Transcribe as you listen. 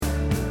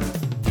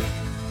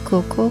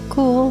Cool.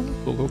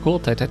 Cool.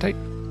 Tight.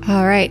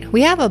 All right.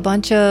 We have a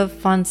bunch of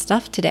fun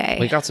stuff today.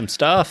 We got some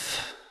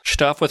stuff.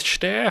 Stuff with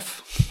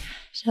Steph.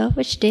 Stuff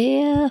with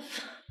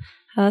Steph.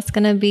 That's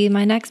going to be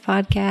my next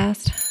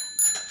podcast.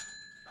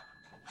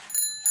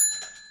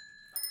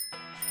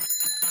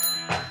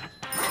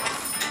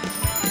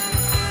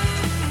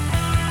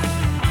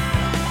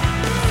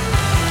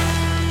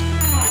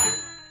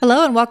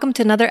 Hello and welcome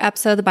to another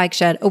episode of The Bike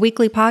Shed, a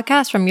weekly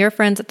podcast from your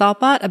friends at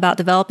ThoughtBot about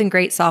developing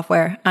great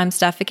software. I'm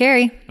Steph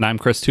Vicari. And I'm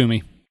Chris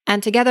Toomey.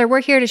 And together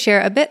we're here to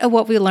share a bit of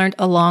what we learned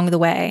along the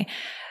way.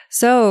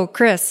 So,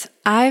 Chris,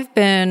 I've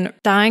been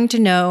dying to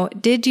know,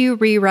 did you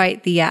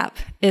rewrite the app?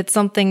 It's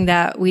something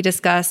that we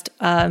discussed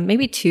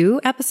maybe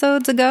 2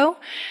 episodes ago,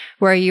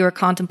 where you were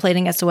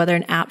contemplating as to whether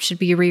an app should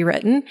be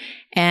rewritten.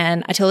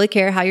 And I totally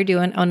care how you're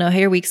doing. I know how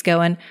your week's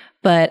going,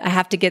 but I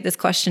have to get this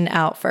question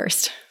out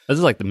first. This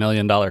is like the $1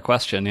 million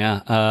question,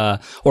 yeah.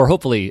 Or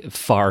hopefully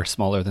far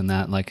smaller than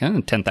that, like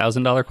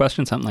 $10,000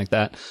 question, something like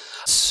that.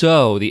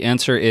 So the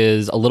answer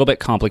is a little bit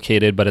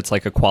complicated, but it's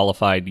like a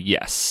qualified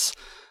yes.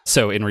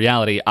 So in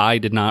reality, I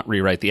did not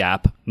rewrite the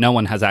app. No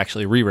one has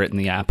actually rewritten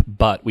the app,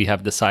 but we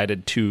have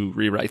decided to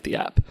rewrite the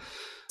app.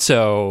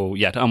 So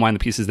yeah, to unwind the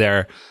pieces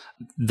there,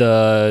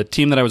 the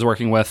team that I was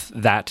working with,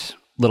 that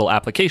little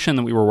application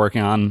that we were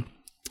working on,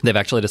 they've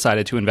actually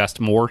decided to invest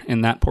more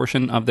in that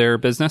portion of their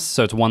business.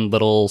 So it's one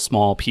little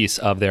small piece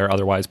of their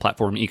otherwise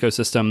platform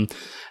ecosystem.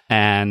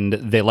 And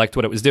they liked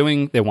what it was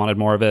doing. They wanted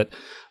more of it.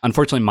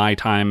 Unfortunately, my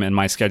time and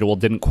my schedule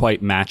didn't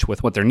quite match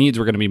with what their needs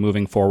were going to be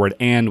moving forward.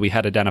 And we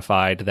had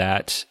identified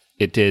that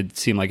it did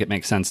seem like it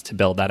makes sense to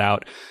build that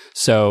out.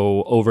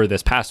 So over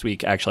this past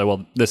week, actually,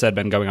 well, this had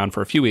been going on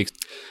for a few weeks,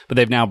 but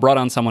they've now brought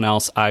on someone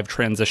else. I've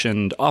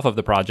transitioned off of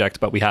the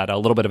project, but we had a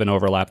little bit of an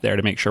overlap there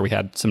to make sure we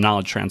had some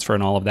knowledge transfer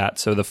and all of that.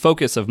 So the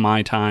focus of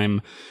my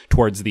time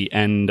towards the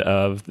end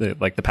of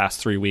the past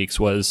 3 weeks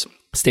was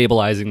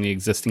stabilizing the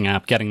existing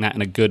app, getting that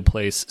in a good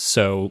place.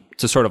 So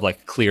to sort of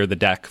like clear the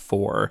deck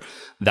for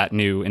that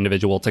new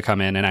individual to come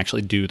in and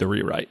actually do the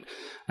rewrite.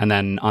 And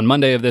then on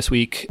Monday of this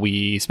week,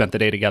 we spent the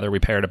day together. We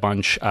paired a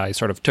bunch. I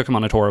sort of took him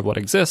on a tour of what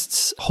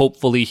exists.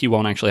 Hopefully, he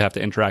won't actually have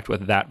to interact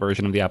with that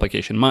version of the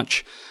application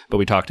much. But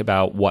we talked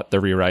about what the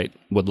rewrite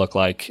would look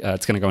like.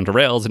 It's going to go into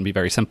Rails and be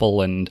very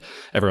simple, and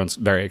everyone's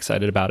very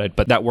excited about it.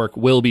 But that work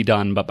will be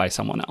done, but by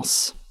someone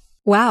else.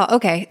 Wow.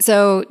 Okay.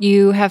 So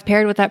you have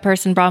paired with that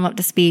person, brought them up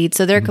to speed.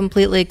 So they're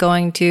completely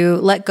going to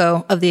let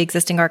go of the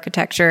existing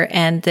architecture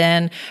and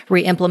then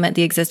re-implement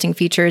the existing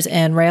features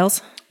in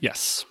Rails?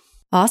 Yes.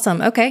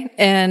 Awesome. Okay.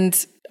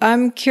 And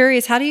I'm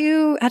curious, how do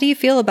you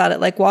feel about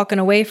it? Like walking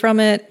away from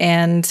it?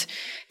 And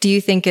do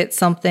you think it's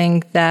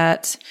something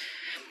that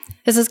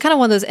this is kind of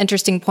one of those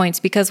interesting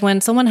points, because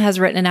when someone has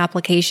written an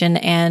application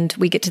and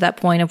we get to that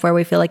point of where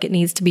we feel like it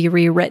needs to be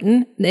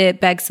rewritten, it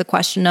begs the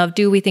question of,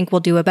 do we think we'll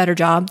do a better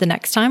job the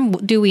next time?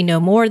 Do we know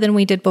more than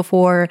we did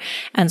before?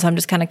 And so I'm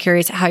just kind of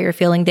curious how you're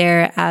feeling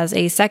there as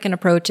a second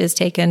approach is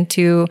taken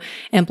to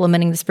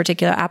implementing this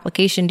particular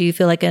application. Do you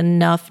feel like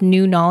enough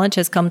new knowledge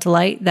has come to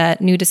light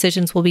that new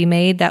decisions will be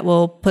made that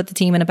will put the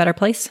team in a better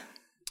place?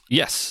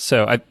 Yes.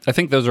 So I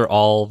think those are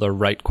all the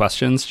right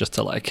questions, just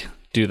to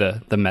do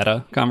the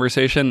meta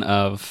conversation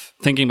of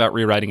thinking about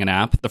rewriting an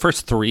app. The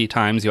first 3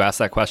 times you ask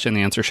that question,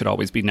 the answer should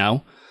always be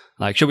no.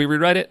 Like, should we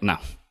rewrite it? No.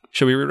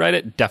 Should we rewrite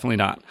it? Definitely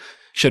not.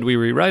 Should we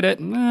rewrite it?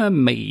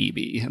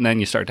 Maybe. And then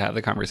you start to have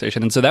the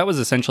conversation. And so that was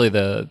essentially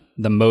the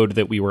mode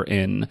that we were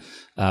in,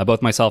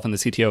 both myself and the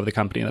CTO of the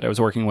company that I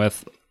was working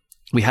with.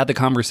 We had the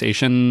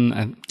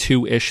conversation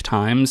 2-ish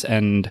times,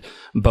 and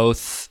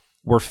both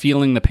were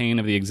feeling the pain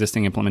of the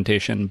existing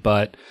implementation,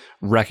 but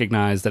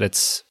recognize that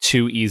it's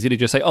too easy to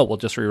just say, oh, we'll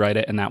just rewrite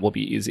it and that will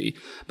be easy.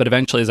 But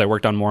eventually, as I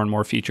worked on more and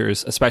more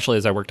features, especially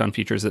as I worked on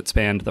features that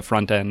spanned the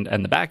front end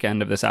and the back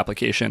end of this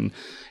application,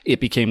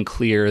 it became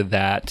clear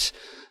that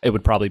it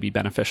would probably be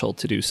beneficial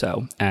to do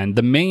so. And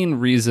the main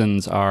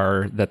reasons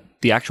are that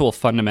the actual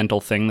fundamental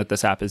thing that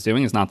this app is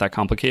doing is not that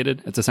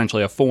complicated. It's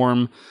essentially a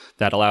form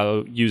that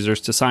allows users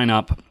to sign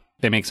up.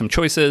 They make some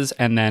choices,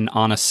 and then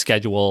on a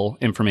schedule,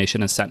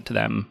 information is sent to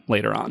them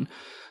later on.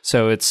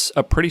 So it's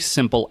a pretty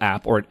simple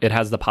app, or it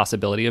has the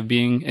possibility of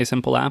being a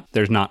simple app.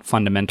 There's not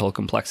fundamental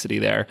complexity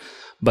there.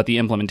 But the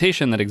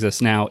implementation that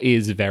exists now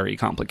is very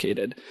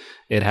complicated.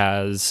 It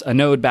has a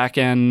Node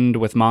backend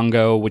with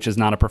Mongo, which is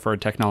not a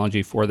preferred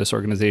technology for this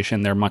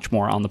organization. They're much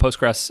more on the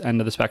Postgres end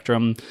of the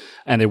spectrum,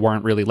 and they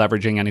weren't really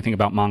leveraging anything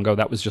about Mongo.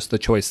 That was just the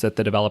choice that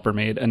the developer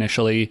made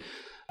initially.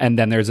 And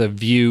then there's a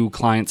Vue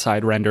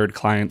client-side rendered,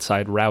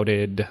 client-side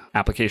routed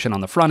application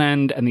on the front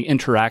end, and the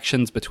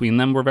interactions between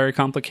them were very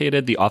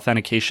complicated. The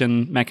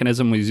authentication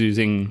mechanism was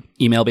using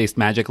email-based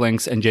magic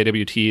links and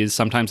JWTs,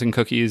 sometimes in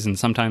cookies and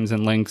sometimes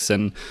in links.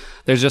 And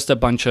there's just a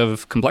bunch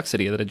of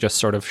complexity that had just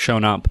sort of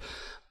shown up,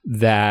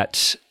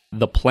 that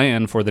the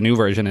plan for the new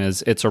version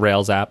is it's a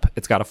Rails app,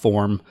 it's got a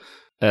form,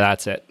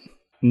 that's it.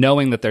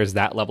 Knowing that there's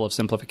that level of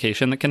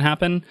simplification that can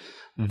happen,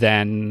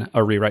 then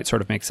a rewrite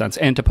sort of makes sense.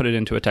 And to put it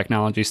into a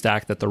technology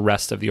stack that the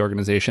rest of the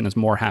organization is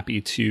more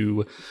happy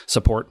to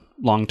support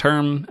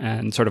long-term,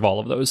 and sort of all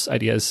of those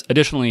ideas.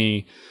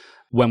 Additionally,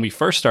 When we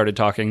first started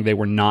talking, they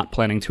were not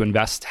planning to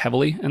invest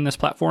heavily in this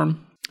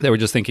platform. They were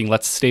just thinking,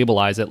 let's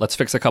stabilize it. Let's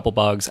fix a couple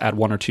bugs, add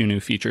 1 or 2 new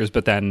features,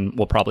 but then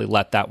we'll probably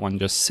let that one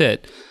just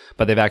sit.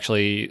 But they've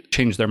actually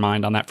changed their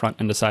mind on that front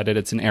and decided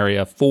it's an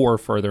area for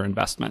further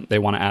investment. They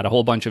want to add a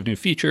whole bunch of new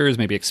features,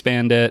 maybe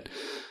expand it.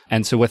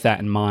 And so with that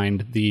in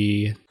mind,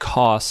 the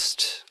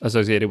cost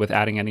associated with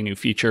adding any new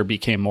feature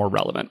became more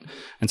relevant.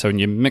 And so when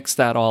you mix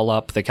that all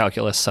up, the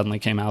calculus suddenly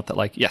came out that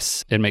like,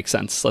 yes, it makes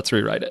sense. Let's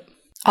rewrite it.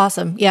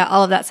 Awesome. Yeah,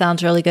 all of that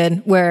sounds really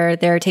good, where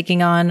they're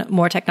taking on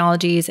more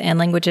technologies and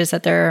languages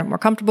that they're more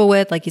comfortable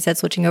with. Like you said,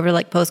 switching over to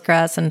like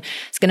Postgres, and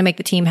it's going to make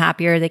the team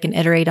happier. They can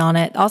iterate on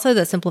it. Also,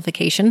 the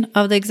simplification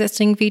of the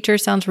existing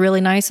features sounds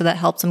really nice. So that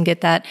helps them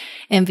get that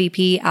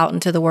MVP out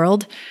into the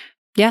world.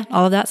 Yeah,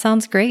 all of that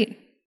sounds great.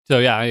 So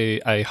yeah,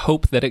 I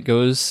hope that it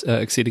goes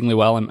exceedingly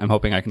well. I'm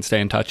hoping I can stay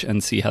in touch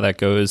and see how that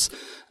goes.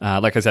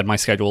 Like I said, my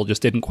schedule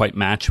just didn't quite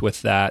match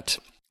with that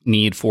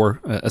need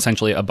for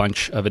essentially a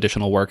bunch of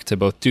additional work to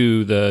both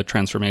do the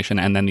transformation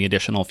and then the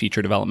additional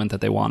feature development that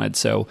they wanted.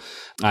 So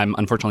I'm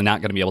unfortunately not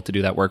going to be able to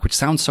do that work, which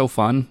sounds so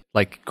fun,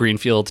 like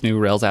Greenfield's new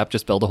Rails app,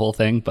 just build a whole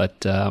thing.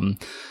 But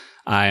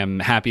I am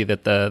happy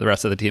that the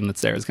rest of the team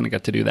that's there is going to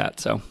get to do that.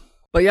 So,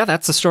 but yeah,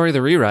 that's the story of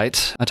the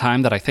rewrite, a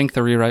time that I think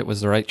the rewrite was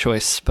the right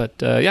choice. But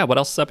yeah, what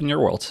else is up in your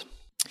world?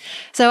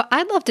 So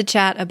I'd love to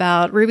chat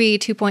about Ruby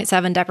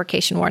 2.7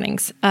 deprecation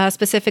warnings,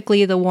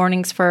 specifically the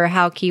warnings for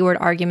how keyword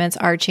arguments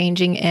are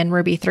changing in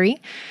Ruby 3.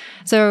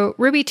 So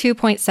Ruby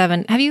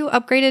 2.7, have you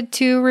upgraded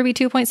to Ruby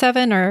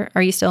 2.7 or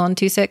are you still on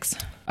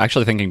 2.6?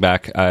 Actually, thinking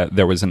back,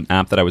 there was an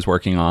app that I was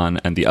working on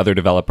and the other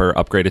developer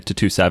upgraded to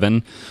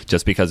 2.7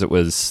 just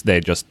because they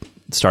just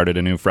started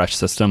a new fresh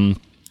system.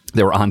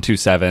 They were on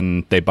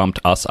 2.7, they bumped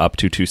us up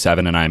to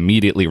 2.7, and I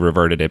immediately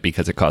reverted it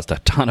because it caused a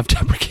ton of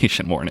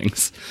deprecation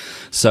warnings.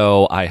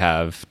 So I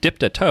have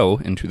dipped a toe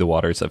into the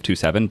waters of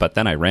 2.7, but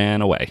then I ran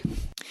away.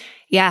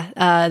 Yeah,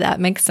 that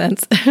makes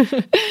sense.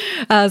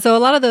 So a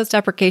lot of those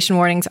deprecation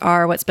warnings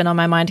are what's been on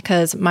my mind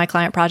because my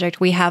client project,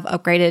 we have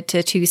upgraded to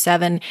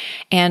 2.7.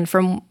 And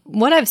from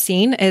what I've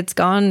seen, it's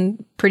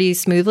gone pretty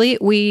smoothly.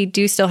 We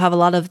do still have a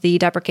lot of the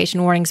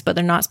deprecation warnings, but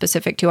they're not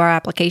specific to our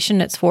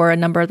application. It's for a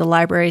number of the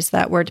libraries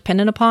that we're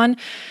dependent upon.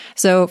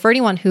 So for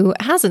anyone who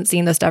hasn't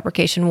seen those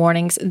deprecation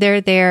warnings,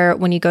 they're there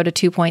when you go to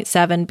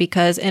 2.7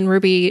 because in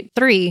Ruby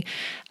 3,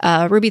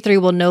 Ruby 3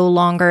 will no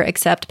longer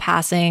accept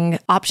passing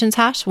options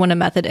hash when a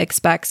method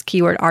expects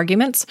keyword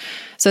arguments.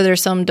 So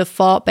there's some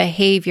default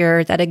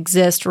behavior that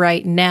exists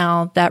right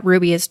now that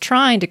Ruby is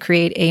trying to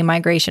create a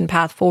migration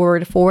path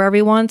forward for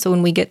everyone. So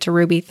when we get to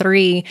Ruby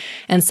 3,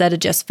 instead of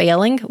just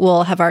failing,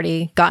 we'll have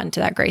already gotten to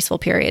that graceful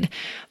period.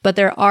 But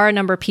there are a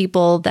number of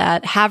people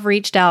that have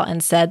reached out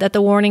and said that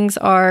the warnings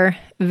are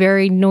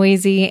very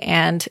noisy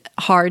and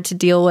hard to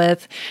deal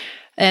with.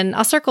 And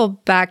I'll circle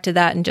back to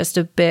that in just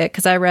a bit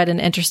because I read an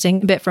interesting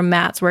bit from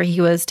Matt's where he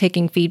was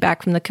taking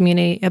feedback from the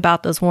community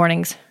about those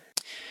warnings.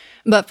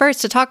 But first,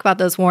 to talk about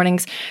those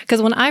warnings,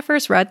 because when I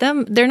first read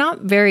them, they're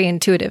not very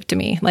intuitive to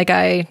me. Like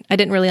I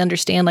didn't really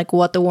understand like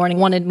what the warning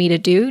wanted me to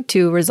do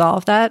to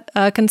resolve that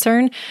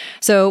concern.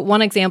 So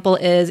one example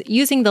is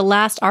using the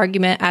last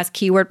argument as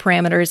keyword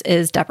parameters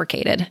is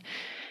deprecated.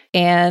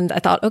 And I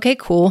thought, okay,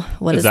 cool.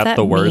 What does that mean? Is that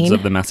the words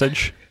of the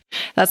message?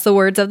 That's the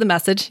words of the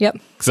message. Yep.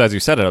 Because as you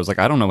said it, I was like,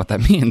 I don't know what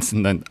that means.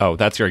 And then, oh,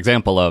 that's your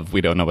example of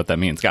we don't know what that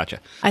means. Gotcha.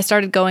 I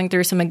started going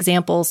through some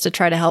examples to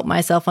try to help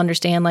myself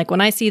understand, like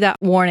when I see that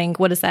warning,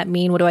 what does that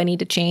mean? What do I need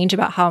to change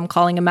about how I'm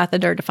calling a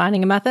method or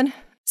defining a method?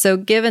 So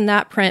given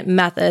that print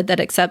method that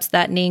accepts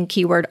that name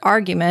keyword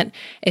argument,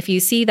 if you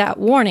see that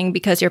warning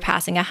because you're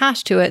passing a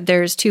hash to it,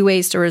 there's 2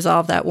 ways to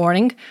resolve that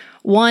warning.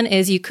 One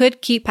is you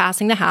could keep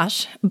passing the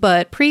hash,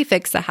 but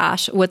prefix the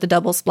hash with the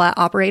double splat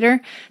operator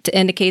to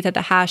indicate that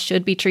the hash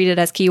should be treated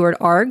as keyword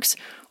args,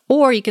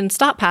 or you can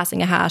stop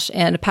passing a hash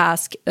and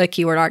pass a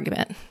keyword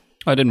argument.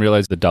 I didn't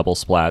realize the double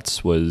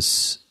splats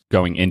was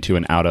going into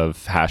and out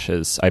of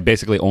hashes. I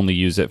basically only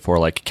use it for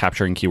like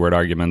capturing keyword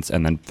arguments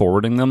and then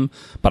forwarding them,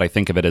 but I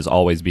think of it as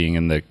always being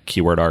in the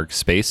keyword arg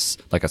space,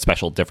 like a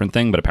special different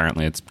thing, but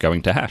apparently it's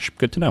going to hash.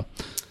 Good to know.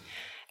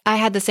 I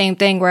had the same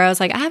thing where I was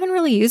like, I haven't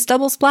really used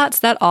double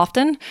splats that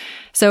often.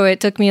 So it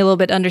took me a little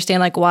bit to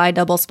understand like why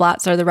double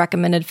splats are the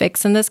recommended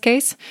fix in this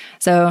case.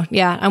 So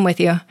yeah, I'm with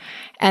you.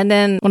 And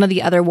then one of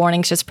the other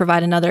warnings, just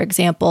provide another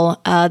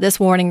example. This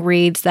warning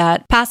reads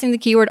that passing the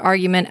keyword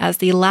argument as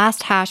the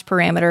last hash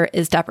parameter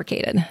is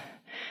deprecated.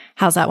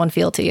 How's that one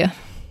feel to you?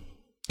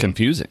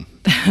 Confusing.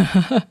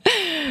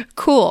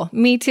 Cool.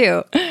 Me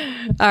too.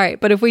 All right.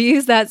 But if we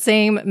use that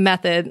same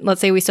method, let's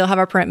say we still have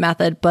our print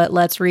method, but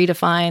let's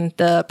redefine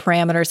the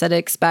parameters that it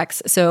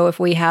expects. So if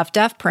we have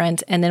def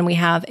print and then we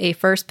have a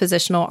first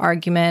positional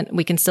argument,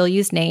 we can still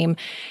use name.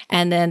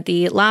 And then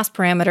the last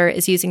parameter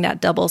is using that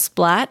double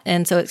splat.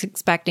 And so it's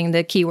expecting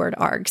the keyword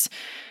args.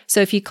 So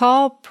if you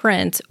call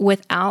print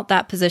without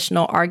that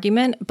positional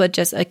argument, but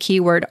just a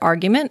keyword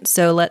argument,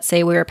 so let's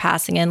say we were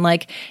passing in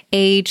like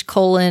age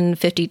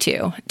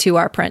 :52 to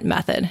our print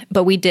method,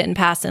 but we didn't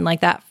pass in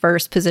like that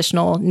first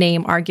positional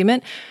name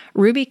argument,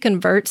 Ruby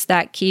converts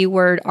that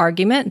keyword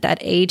argument, that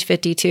age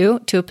 52,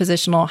 to a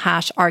positional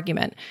hash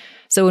argument.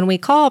 So when we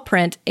call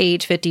print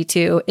age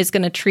 52, it's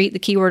going to treat the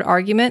keyword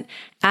argument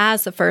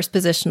as the first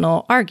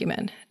positional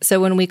argument. So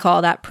when we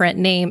call that print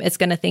name, it's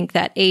going to think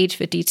that age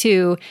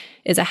 52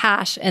 is a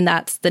hash, and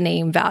that's the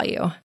name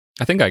value.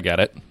 I think I get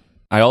it.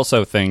 I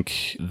also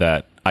think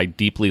that I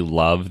deeply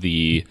love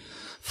the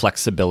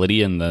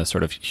flexibility and the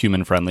sort of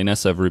human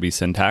friendliness of Ruby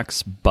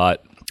syntax,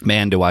 but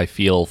man, do I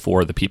feel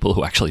for the people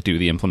who actually do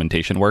the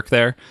implementation work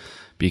there,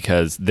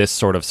 because this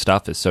sort of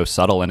stuff is so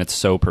subtle and it's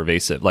so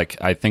pervasive. Like,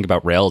 I think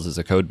about Rails as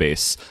a code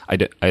base.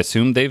 I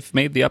assume they've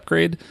made the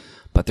upgrade,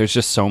 but there's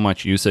just so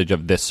much usage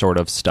of this sort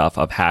of stuff,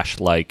 of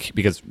hash-like,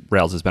 because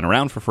Rails has been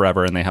around for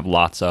forever and they have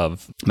lots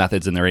of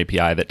methods in their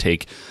API that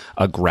take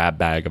a grab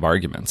bag of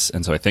arguments.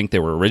 And so I think they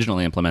were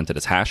originally implemented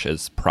as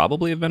hashes,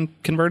 probably have been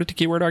converted to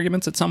keyword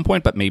arguments at some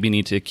point, but maybe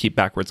need to keep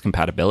backwards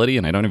compatibility.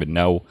 And I don't even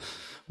know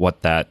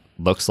what that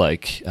looks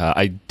like.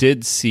 I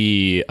did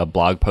see a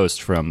blog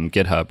post from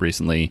GitHub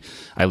recently.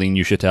 Eileen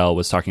Uchitel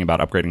was talking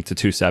about upgrading to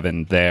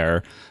 2.7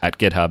 there at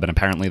GitHub, and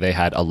apparently they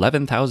had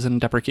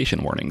 11,000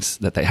 deprecation warnings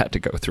that they had to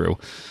go through.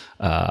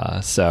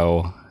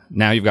 So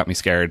now you've got me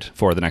scared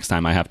for the next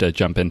time I have to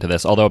jump into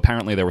this, although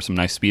apparently there were some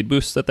nice speed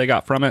boosts that they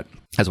got from it,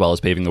 as well as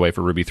paving the way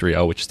for Ruby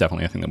 3.0, which is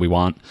definitely a thing that we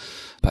want.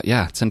 But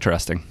yeah, it's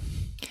interesting.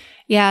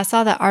 Yeah, I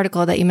saw that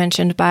article that you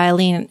mentioned by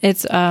Eileen.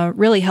 It's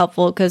really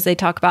helpful because they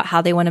talk about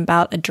how they went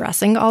about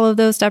addressing all of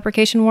those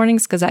deprecation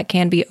warnings, because that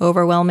can be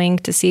overwhelming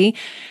to see.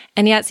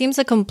 And yeah, it seems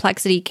the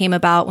complexity came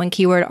about when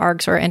keyword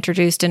args were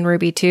introduced in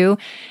Ruby 2,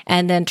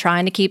 and then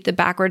trying to keep the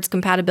backwards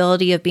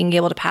compatibility of being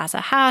able to pass a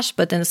hash,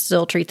 but then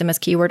still treat them as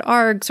keyword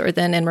args, or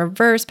then in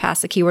reverse,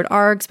 pass the keyword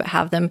args, but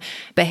have them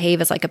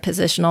behave as like a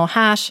positional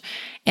hash.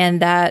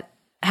 And that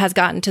has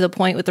gotten to the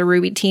point with the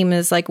Ruby team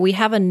is like, we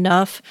have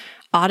enough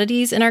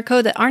oddities in our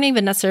code that aren't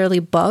even necessarily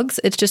bugs.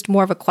 It's just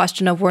more of a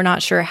question of we're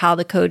not sure how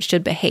the code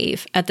should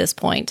behave at this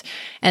point.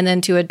 And then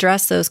to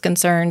address those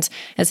concerns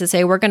is to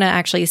say, we're going to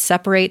actually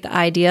separate the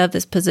idea of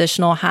this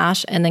positional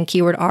hash and then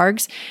keyword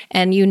args.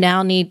 And you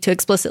now need to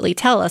explicitly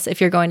tell us if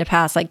you're going to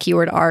pass like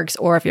keyword args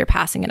or if you're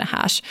passing in a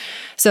hash.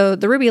 So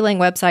the RubyLang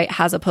website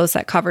has a post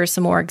that covers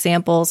some more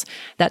examples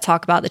that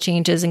talk about the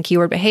changes in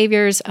keyword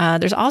behaviors.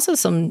 There's also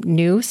some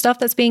new stuff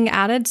that's being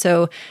added.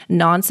 So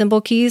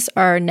non-symbol keys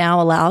are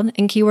now allowed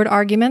in keyword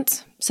arguments.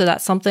 So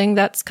that's something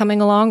that's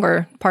coming along,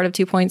 or part of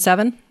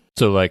 2.7.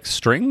 So like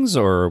strings,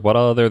 or what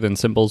other than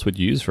symbols would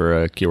you use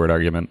for a keyword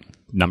argument?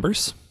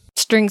 Numbers?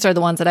 Strings are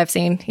the ones that I've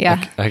seen.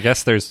 Yeah. I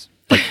guess there's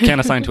like,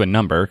 can't assign to a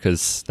number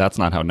because that's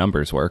not how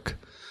numbers work.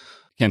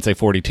 Can't say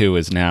 42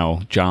 is now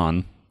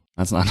John.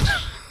 That's not,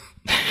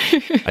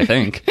 I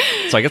think.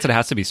 So I guess it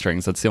has to be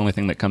strings. That's the only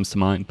thing that comes to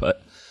mind,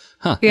 but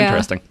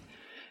interesting.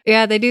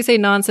 Yeah, they do say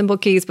non-symbol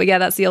keys, but yeah,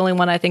 that's the only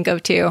one I think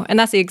of too. And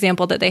that's the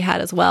example that they had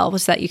as well,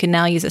 was that you can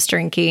now use a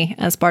string key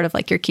as part of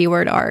like your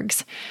keyword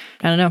args.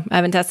 I don't know. I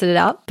haven't tested it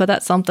out, but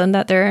that's something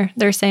that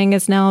they're saying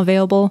is now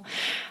available.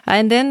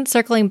 And then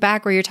circling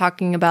back where you're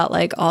talking about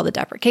like all the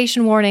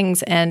deprecation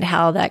warnings and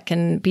how that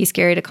can be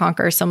scary to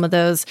conquer some of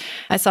those.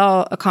 I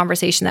saw a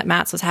conversation that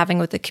Matz was having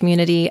with the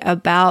community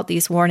about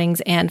these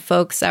warnings and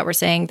folks that were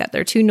saying that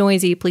they're too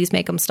noisy. Please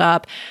make them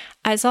stop.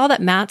 I saw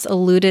that Matz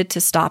alluded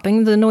to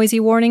stopping the noisy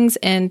warnings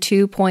in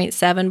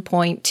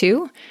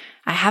 2.7.2.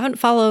 I haven't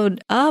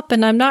followed up,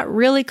 and I'm not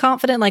really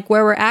confident like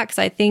where we're at, because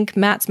I think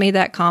Matz made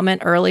that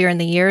comment earlier in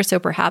the year, so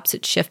perhaps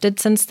it's shifted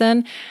since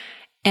then.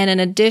 And in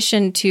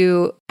addition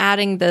to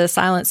adding the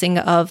silencing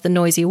of the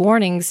noisy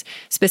warnings,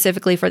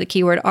 specifically for the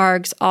keyword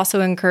args,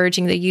 also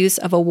encouraging the use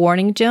of a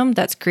warning gem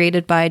that's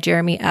created by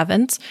Jeremy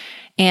Evans.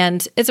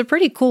 And it's a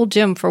pretty cool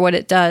gem for what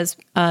it does,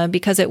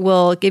 because it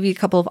will give you a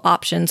couple of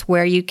options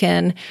where you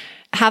can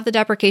have the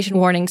deprecation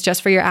warnings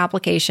just for your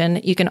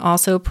application. You can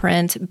also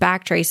print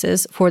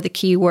backtraces for the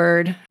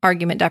keyword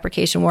argument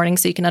deprecation warning,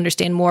 so you can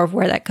understand more of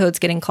where that code's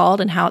getting called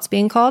and how it's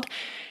being called.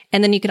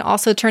 And then you can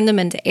also turn them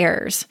into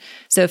errors.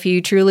 So if you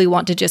truly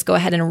want to just go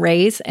ahead and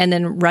raise and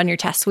then run your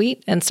test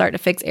suite and start to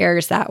fix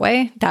errors that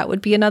way, that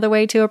would be another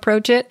way to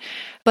approach it.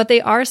 But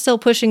they are still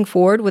pushing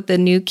forward with the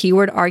new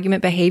keyword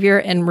argument behavior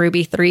in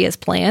Ruby 3 as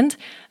planned.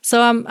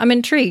 So I'm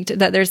intrigued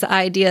that there's the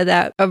idea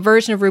that a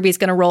version of Ruby is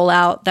going to roll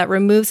out that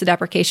removes the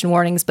deprecation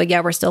warnings, but yeah,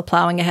 we're still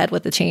plowing ahead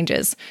with the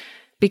changes.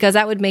 Because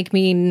that would make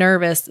me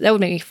nervous. That would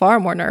make me far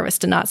more nervous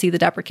to not see the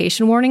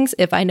deprecation warnings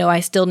if I know I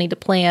still need to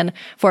plan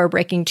for a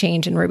breaking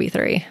change in Ruby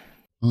 3.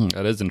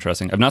 That is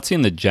interesting. I've not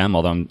seen the gem,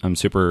 although I'm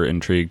super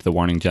intrigued, the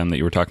warning gem that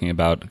you were talking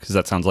about, because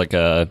that sounds like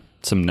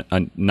some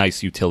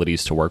nice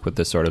utilities to work with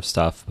this sort of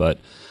stuff. But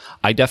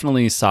I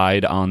definitely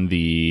side on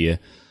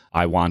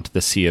I want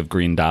the sea of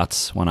green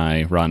dots when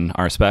I run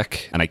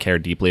RSpec, and I care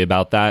deeply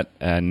about that.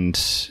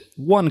 And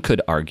one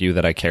could argue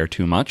that I care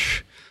too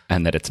much.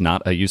 and that it's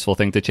not a useful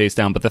thing to chase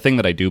down. But the thing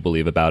that I do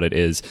believe about it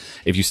is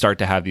if you start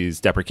to have these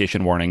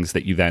deprecation warnings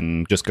that you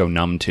then just go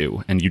numb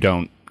to and you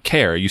don't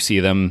care, you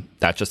see them,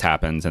 that just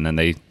happens, and then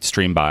they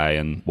stream by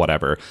and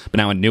whatever. But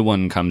now a new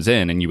one comes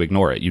in and you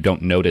ignore it. You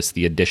don't notice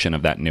the addition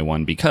of that new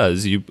one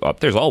because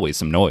there's always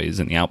some noise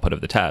in the output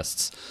of the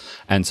tests.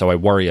 And so I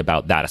worry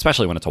about that,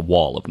 especially when it's a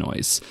wall of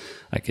noise.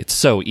 Like, it's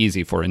so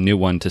easy for a new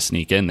one to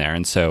sneak in there.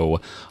 And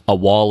so a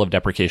wall of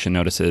deprecation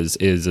notices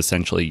is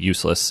essentially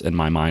useless in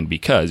my mind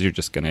because you're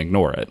just going to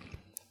ignore it.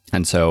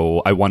 And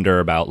so I wonder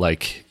about,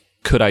 like,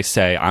 could I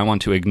say I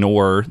want to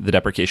ignore the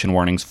deprecation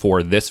warnings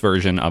for this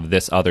version of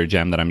this other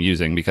gem that I'm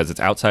using because it's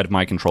outside of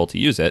my control to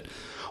use it?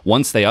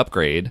 Once they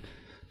upgrade,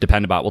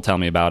 Dependabot will tell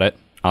me about it.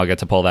 I'll get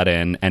to pull that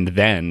in, and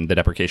then the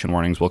deprecation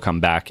warnings will come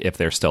back if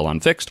they're still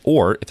unfixed,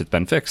 or if it's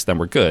been fixed, then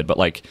we're good. But,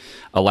 like,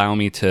 allow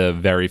me to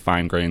very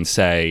fine grain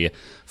say,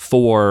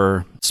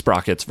 for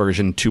Sprockets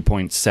version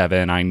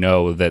 2.7, I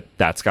know that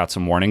that's got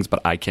some warnings, but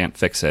I can't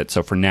fix it.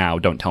 So for now,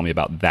 don't tell me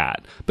about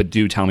that. But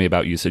do tell me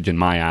about usage in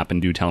my app,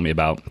 and do tell me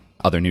about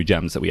other new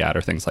gems that we add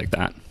or things like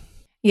that.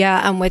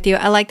 Yeah, I'm with you.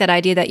 I like that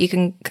idea that you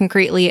can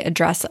concretely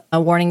address a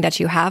warning that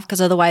you have,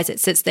 because otherwise it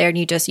sits there and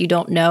you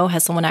don't know,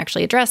 has someone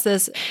actually addressed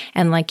this?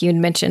 And like you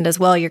mentioned as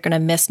well, you're going to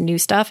miss new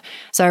stuff.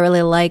 So I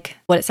really like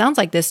what it sounds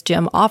like this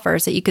gem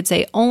offers, that you could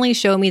say, only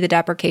show me the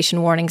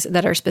deprecation warnings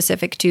that are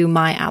specific to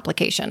my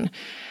application.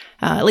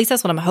 At least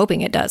that's what I'm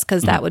hoping it does,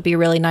 because that would be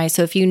really nice.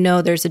 So if you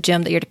know there's a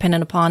gem that you're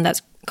dependent upon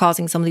that's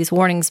causing some of these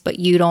warnings, but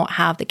you don't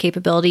have the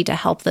capability to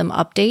help them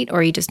update,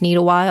 or you just need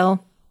a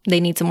while, they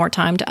need some more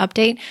time to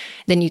update,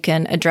 then you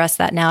can address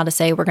that now to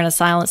say, we're going to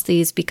silence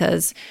these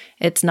because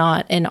it's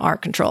not in our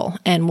control.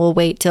 And we'll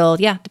wait till,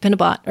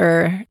 Dependabot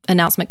or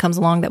announcement comes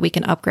along that we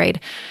can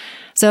upgrade.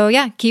 So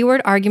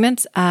keyword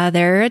arguments,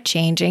 they're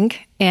changing.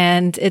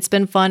 And it's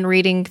been fun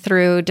reading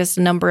through just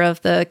a number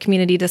of the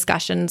community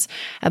discussions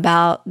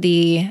about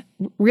the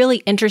really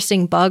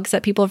interesting bugs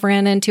that people have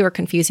ran into, or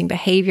confusing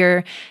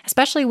behavior,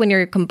 especially when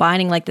you're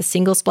combining like the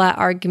single splat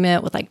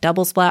argument with like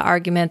double splat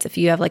arguments. If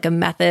you have like a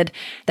method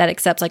that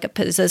accepts like a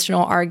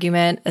positional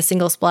argument, a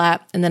single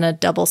splat, and then a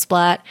double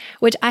splat,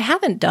 which I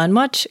haven't done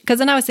much, because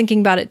then I was thinking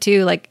about it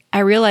too. Like, I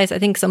realized I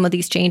think some of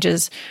these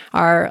changes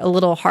are a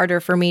little harder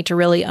for me to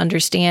really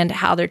understand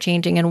how they're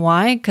changing and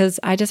why,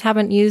 because I just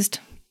haven't used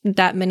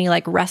that many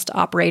like REST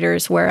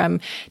operators where I'm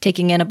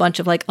taking in a bunch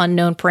of like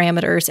unknown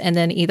parameters and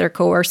then either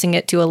coercing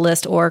it to a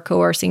list or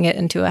coercing it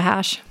into a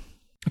hash.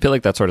 I feel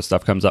like that sort of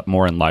stuff comes up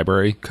more in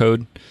library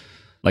code.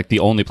 Like, the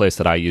only place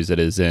that I use it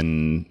is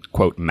in,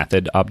 quote,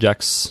 method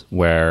objects,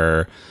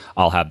 where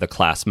I'll have the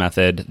class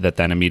method that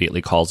then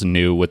immediately calls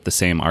new with the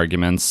same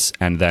arguments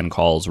and then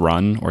calls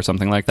run or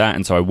something like that.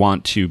 And so I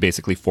want to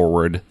basically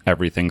forward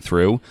everything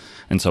through.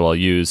 And so I'll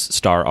use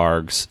star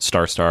args,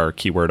 star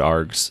keyword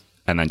args,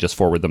 and then just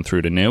forward them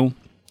through to new.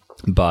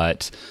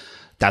 But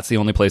that's the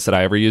only place that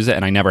I ever use it.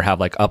 And I never have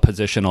like a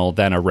positional,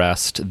 then a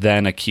rest,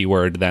 then a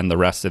keyword, then the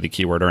rest of the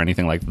keyword, or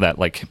anything like that,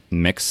 like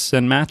mix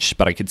and match.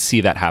 But I could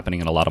see that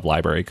happening in a lot of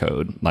library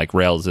code, like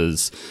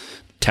Rails's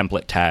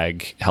template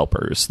tag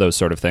helpers, those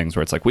sort of things,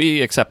 where it's like,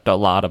 we accept a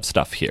lot of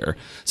stuff here.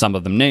 Some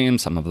of them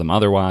named, some of them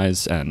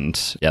otherwise. And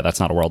that's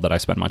not a world that I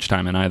spend much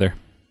time in either.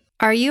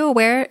 Are you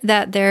aware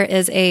that there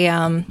is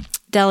a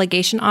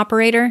delegation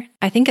operator?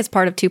 I think it's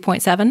part of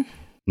 2.7.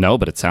 No,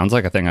 but it sounds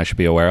like a thing I should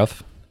be aware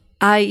of.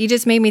 You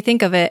just made me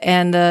think of it,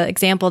 and the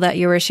example that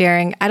you were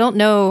sharing. I don't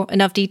know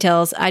enough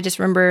details. I just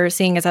remember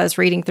seeing, as I was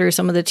reading through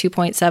some of the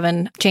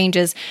 2.7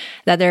 changes,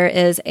 that there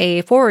is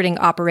a forwarding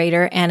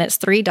operator, and it's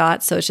 3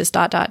 dots, so it's just ...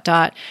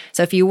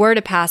 So if you were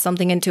to pass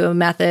something into a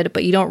method,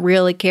 but you don't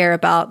really care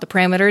about the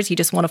parameters, you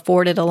just want to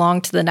forward it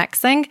along to the next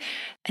thing,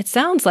 it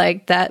sounds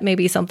like that may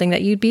be something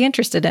that you'd be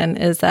interested in,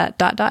 is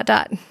that ...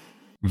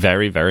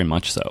 Very, very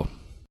much so.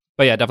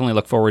 But definitely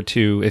look forward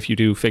to, if you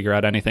do figure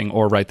out anything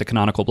or write the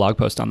canonical blog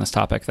post on this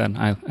topic, then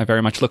I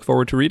very much look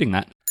forward to reading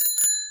that.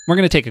 We're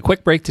going to take a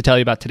quick break to tell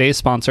you about today's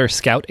sponsor,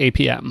 Scout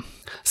APM.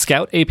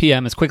 Scout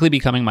APM is quickly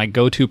becoming my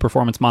go-to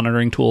performance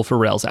monitoring tool for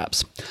Rails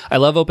apps. I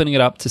love opening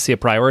it up to see a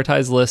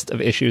prioritized list of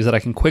issues that I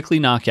can quickly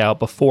knock out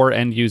before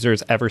end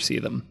users ever see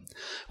them.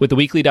 With the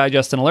weekly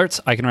digest and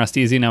alerts, I can rest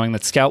easy knowing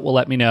that Scout will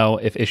let me know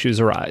if issues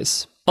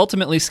arise.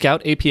 Ultimately,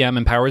 Scout APM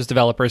empowers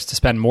developers to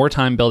spend more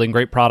time building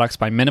great products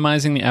by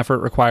minimizing the effort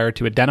required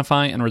to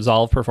identify and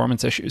resolve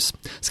performance issues.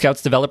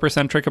 Scout's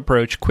developer-centric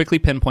approach quickly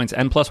pinpoints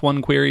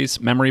N+1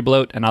 queries, memory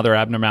bloat, and other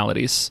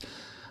abnormalities.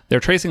 Their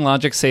tracing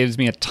logic saves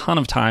me a ton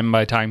of time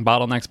by tying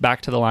bottlenecks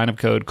back to the line of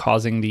code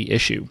causing the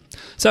issue.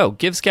 So,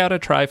 give Scout a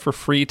try for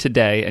free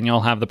today, and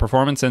you'll have the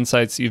performance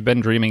insights you've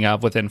been dreaming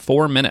of within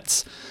 4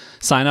 minutes.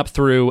 Sign up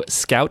through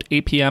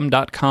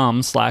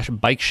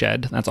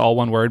scoutapm.com/bikeshed. That's all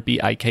one word,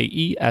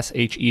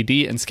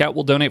 BIKESHED. And Scout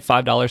will donate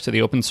 $5 to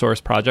the open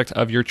source project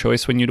of your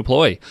choice when you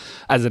deploy.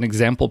 As an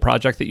example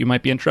project that you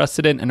might be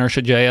interested in,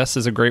 Inertia.js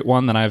is a great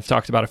one that I've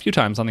talked about a few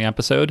times on the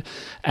episode.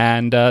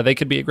 And they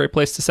could be a great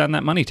place to send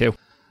that money to.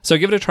 So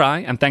give it a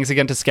try. And thanks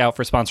again to Scout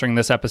for sponsoring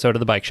this episode of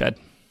The Bike Shed.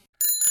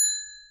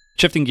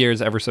 Shifting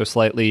gears ever so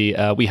slightly,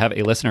 we have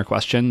a listener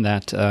question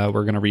that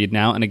we're going to read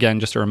now. And again,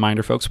 just a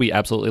reminder, folks, we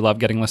absolutely love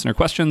getting listener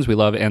questions. We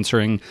love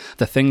answering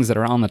the things that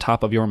are on the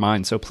top of your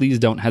mind. So please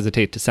don't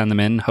hesitate to send them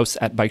in,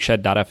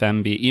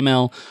 hosts@bikeshed.fm via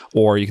email,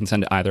 or you can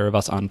send to either of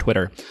us on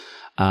Twitter.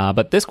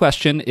 But this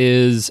question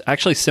is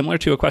actually similar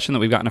to a question that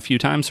we've gotten a few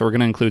times. So we're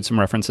going to include some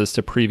references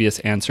to previous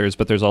answers,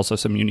 but there's also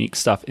some unique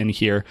stuff in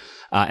here.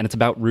 And it's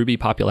about Ruby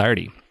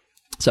popularity.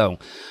 So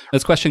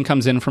this question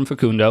comes in from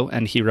Facundo,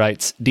 and he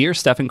writes, Dear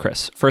Steph and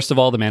Chris, first of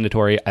all, the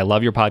mandatory, I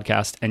love your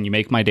podcast, and you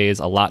make my days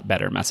a lot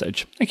better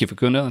message. Thank you,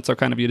 Facundo. That's so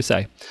kind of you to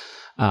say.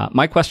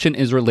 My question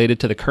is related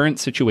to the current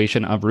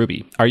situation of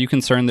Ruby. Are you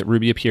concerned that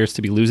Ruby appears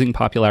to be losing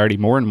popularity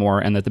more and more,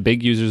 and that the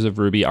big users of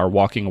Ruby are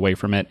walking away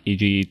from it,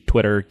 e.g.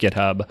 Twitter,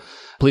 GitHub?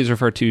 Please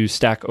refer to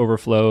Stack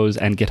Overflow's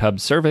and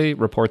GitHub survey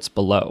reports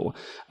below.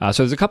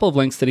 So there's a couple of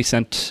links that he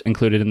sent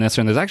included in this,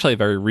 and there's actually a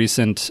very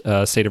recent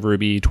State of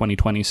Ruby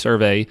 2020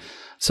 survey.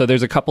 So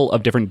there's a couple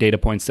of different data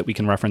points that we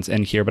can reference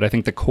in here, but I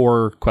think the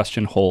core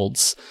question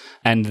holds.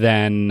 And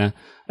then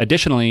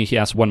additionally, he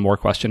asked one more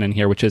question in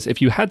here, which is,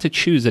 if you had to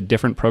choose a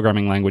different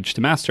programming language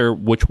to master,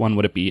 which one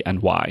would it be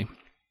and why?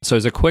 So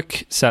there's a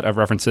quick set of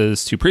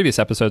references to previous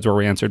episodes where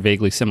we answered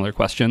vaguely similar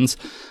questions.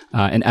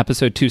 In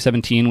episode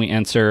 217, we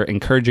answer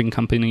encouraging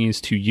companies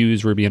to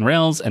use Ruby and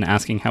Rails and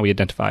asking how we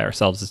identify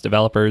ourselves as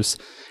developers.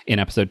 In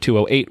episode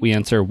 208, we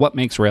answer what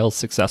makes Rails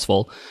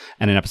successful.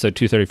 And in episode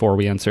 234,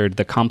 we answered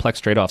the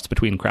complex trade-offs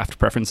between craft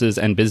preferences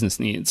and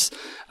business needs.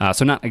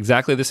 So not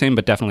exactly the same,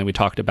 but definitely we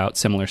talked about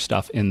similar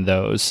stuff in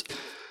those.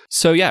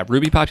 So yeah,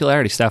 Ruby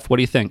popularity, Steph, what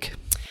do you think?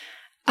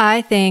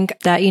 I think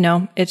that,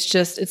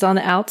 it's on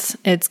the outs.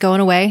 It's going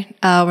away.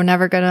 We're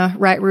never going to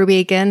write Ruby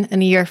again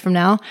in a year from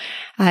now.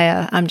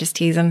 I'm just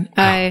teasing.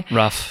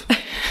 Rough.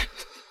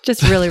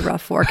 Just really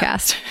rough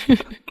forecast.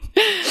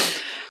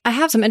 I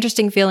have some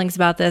interesting feelings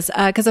about this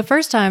because the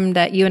first time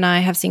that you and I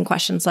have seen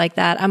questions like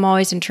that, I'm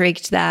always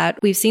intrigued that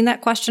we've seen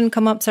that question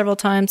come up several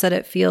times, that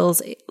it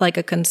feels like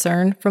a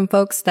concern from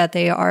folks that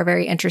they are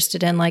very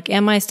interested in, like,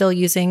 am I still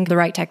using the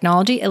right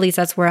technology? At least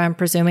that's where I'm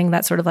presuming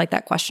that sort of like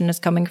that question is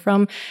coming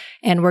from.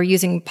 And we're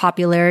using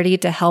popularity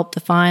to help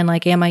define,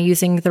 like, am I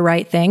using the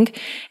right thing?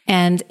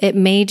 And it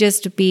may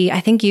just be, I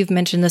think you've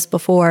mentioned this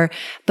before,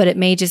 but it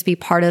may just be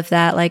part of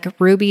that. Like,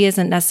 Ruby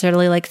isn't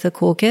necessarily like the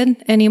cool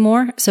kid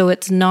anymore. So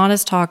it's not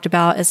as talked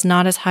about. It's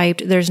not as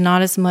hyped. There's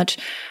not as much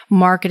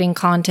marketing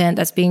content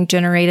that's being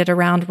generated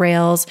around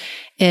Rails.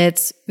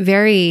 It's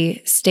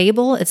very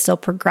stable. It's still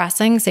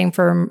progressing. Same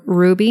for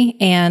Ruby.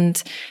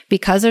 And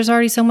because there's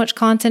already so much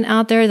content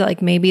out there, that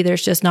like maybe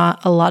there's just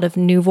not a lot of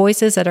new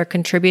voices that are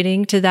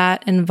contributing to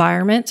that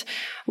environment.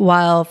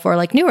 While for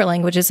like newer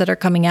languages that are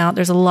coming out,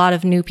 there's a lot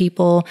of new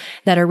people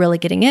that are really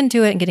getting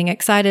into it and getting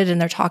excited, and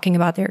they're talking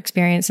about their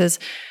experiences.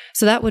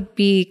 So that would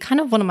be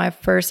kind of one of my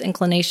first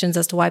inclinations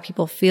as to why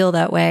people feel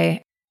that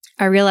way.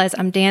 I realize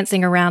I'm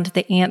dancing around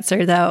the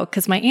answer though,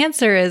 because my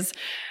answer is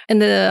in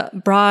the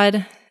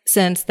broad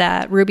sense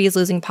that Ruby is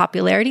losing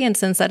popularity, and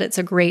since that it's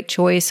a great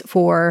choice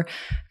for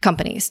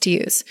companies to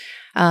use.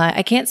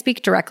 I can't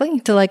speak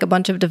directly to like a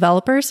bunch of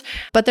developers,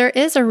 but there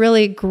is a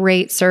really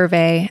great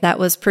survey that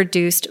was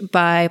produced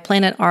by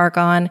Planet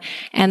Argon.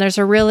 And there's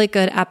a really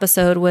good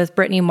episode with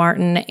Brittany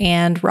Martin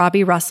and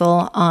Robbie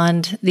Russell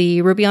on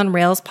the Ruby on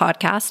Rails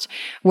podcast,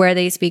 where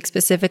they speak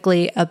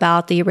specifically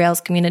about the Rails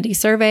community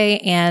survey.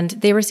 And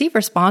they receive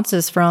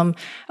responses from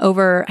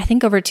over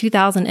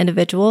 2,000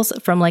 individuals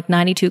from like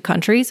 92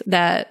 countries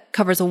that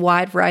covers a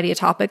wide variety of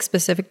topics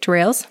specific to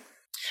Rails.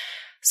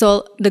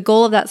 So the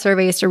goal of that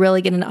survey is to really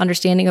get an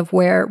understanding of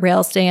where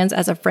Rails stands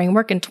as a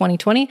framework in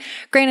 2020.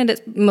 Granted,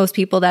 it's most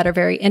people that are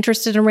very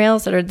interested in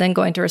Rails that are then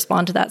going to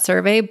respond to that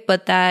survey,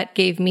 but that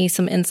gave me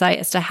some insight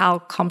as to how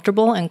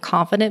comfortable and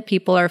confident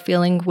people are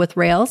feeling with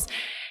Rails.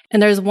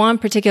 And there's one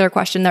particular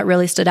question that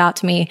really stood out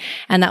to me,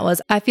 and that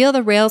was, I feel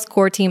the Rails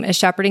core team is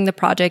shepherding the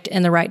project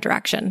in the right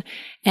direction.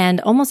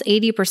 And almost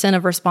 80%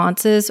 of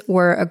responses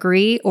were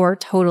agree or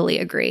totally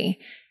agree.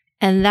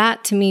 And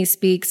that to me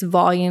speaks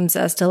volumes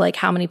as to like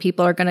how many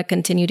people are going to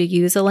continue to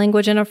use a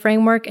language in a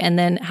framework, and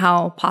then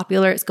how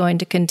popular it's going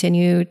to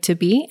continue to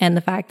be, and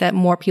the fact that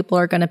more people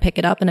are going to pick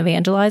it up and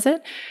evangelize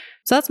it.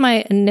 So that's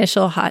my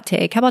initial hot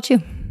take. How about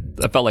you?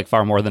 That felt like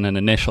far more than an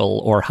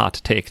initial or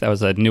hot take. That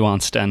was a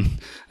nuanced and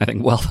I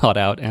think well thought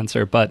out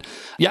answer. But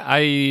yeah,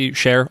 I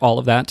share all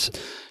of that.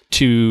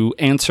 To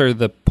answer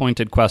the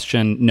pointed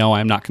question, no,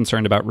 I'm not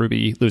concerned about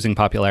Ruby losing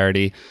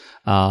popularity.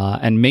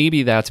 And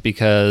maybe that's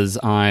because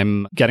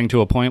I'm getting to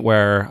a point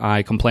where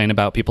I complain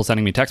about people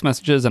sending me text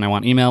messages and I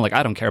want email. Like,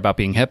 I don't care about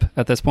being hip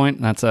at this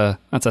point. That's a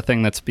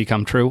thing that's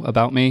become true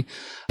about me.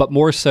 But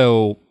more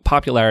so,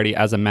 popularity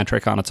as a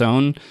metric on its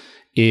own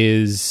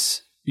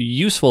is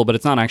useful, but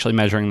it's not actually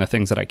measuring the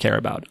things that I care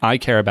about. I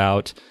care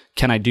about,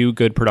 can I do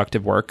good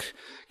productive work?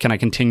 Can I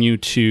continue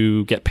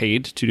to get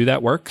paid to do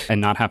that work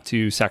and not have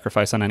to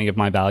sacrifice on any of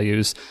my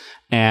values?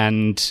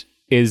 And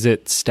is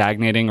it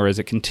stagnating, or is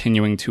it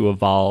continuing to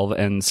evolve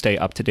and stay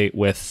up to date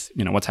with,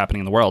 what's happening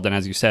in the world? And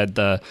as you said,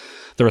 the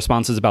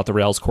responses about the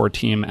Rails core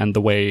team and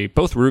the way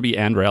both Ruby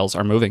and Rails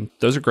are moving,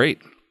 those are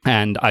great.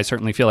 And I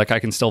certainly feel like I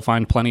can still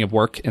find plenty of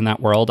work in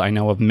that world. I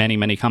know of many,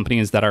 many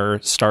companies that are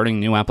starting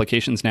new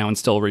applications now and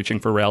still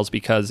reaching for Rails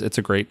because it's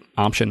a great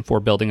option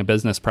for building a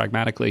business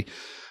pragmatically.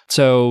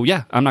 So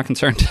yeah, I'm not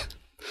concerned.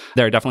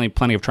 There are definitely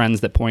plenty of trends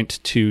that point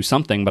to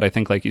something, but I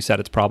think, like you said,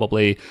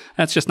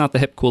 that's just not the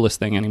hip, coolest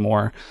thing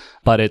anymore.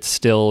 But it's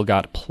still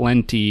got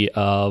plenty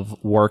of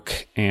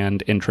work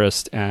and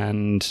interest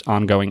and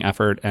ongoing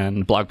effort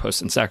and blog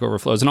posts and Stack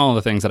Overflows and all of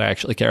the things that I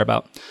actually care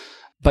about.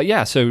 But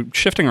yeah, so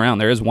shifting around,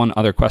 there is one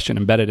other question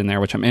embedded in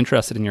there, which I'm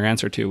interested in your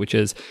answer to, which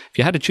is, if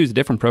you had to choose a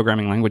different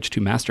programming language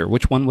to master,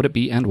 which one would it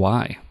be and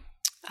why?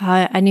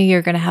 I knew you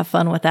were going to have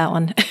fun with that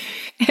one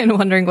and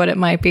wondering what it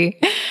might be.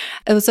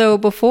 So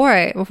before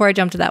I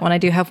jump to that one, I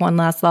do have one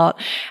last thought.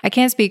 I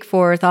can't speak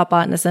for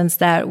Thoughtbot in the sense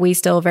that we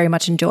still very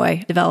much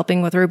enjoy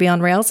developing with Ruby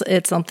on Rails.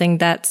 It's something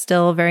that's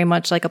still very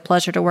much like a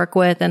pleasure to work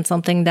with and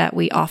something that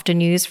we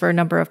often use for a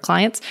number of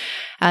clients.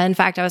 In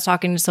fact, I was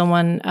talking to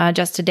someone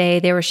just today.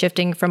 They were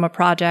shifting from a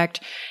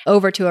project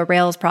over to a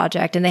Rails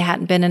project, and they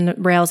hadn't been in the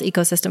Rails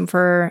ecosystem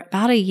for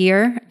about a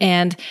year.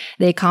 And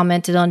they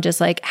commented on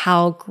just like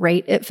how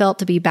great it felt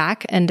to be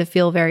back and to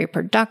feel very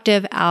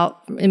productive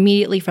out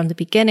immediately from the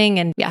beginning.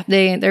 And yeah,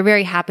 they're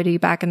very happy to be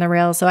back in the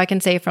Rails. So I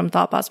can say from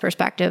Thoughtbot's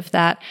perspective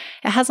that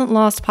it hasn't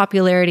lost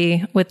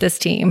popularity with this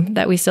team,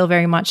 that we still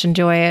very much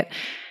enjoy it.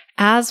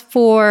 As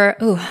for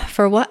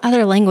what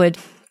other language?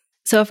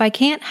 So if I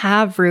can't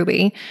have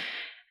Ruby,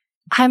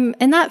 I'm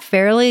in that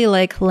fairly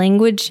like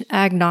language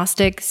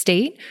agnostic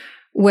state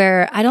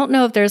where I don't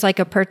know if there's like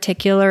a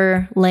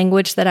particular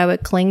language that I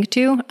would cling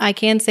to. I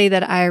can say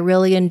that I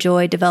really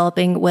enjoy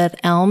developing with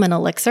Elm and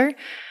Elixir,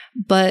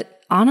 but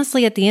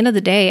honestly, at the end of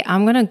the day,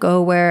 I'm going to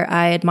go where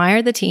I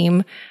admire the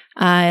team.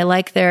 I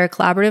like their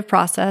collaborative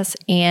process.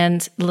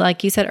 And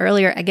like you said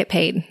earlier, I get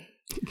paid.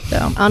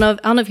 So I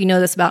don't know if you know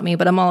this about me,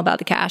 but I'm all about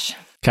the cash.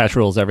 Cash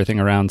rules everything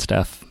around,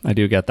 Steph. I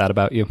do get that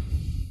about you.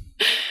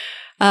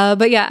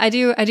 But yeah, I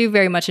do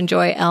very much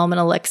enjoy Elm and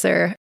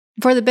Elixir.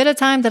 For the bit of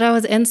time that I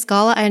was in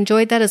Scala, I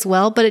enjoyed that as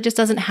well, but it just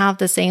doesn't have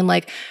the same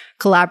like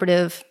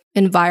collaborative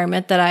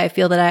environment that I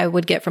feel that I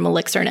would get from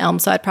Elixir and Elm.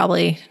 So I'd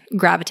probably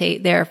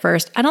gravitate there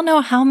first. I don't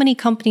know how many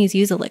companies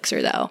use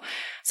Elixir though.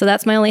 So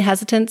that's my only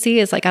hesitancy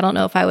is like, I don't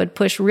know if I would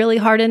push really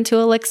hard into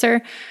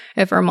Elixir.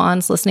 If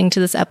Armand's listening to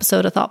this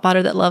episode of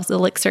Thoughtbotter that loves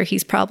Elixir,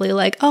 he's probably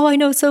like, oh, I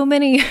know so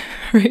many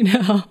right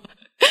now.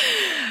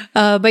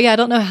 But yeah, I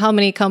don't know how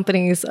many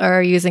companies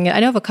are using it.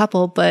 I know of a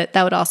couple, but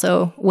that would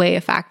also weigh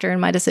a factor in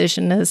my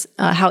decision is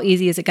how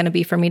easy is it going to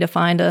be for me to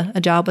find a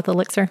job with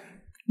Elixir.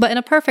 But in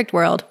a perfect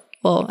world,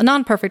 well, a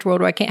non-perfect world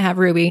where I can't have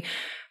Ruby,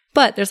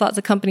 but there's lots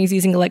of companies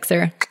using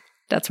Elixir,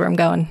 that's where I'm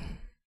going.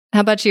 How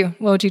about you?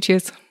 What would you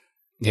choose?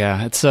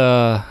 Yeah, it's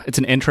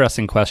an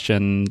interesting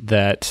question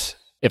that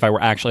if I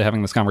were actually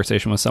having this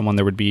conversation with someone,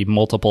 there would be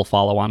multiple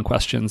follow-on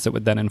questions that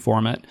would then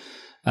inform it.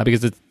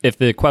 Because if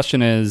the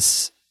question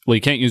is, well,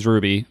 you can't use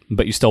Ruby,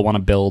 but you still want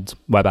to build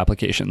web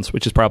applications,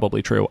 which is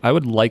probably true, I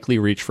would likely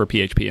reach for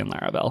PHP and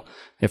Laravel,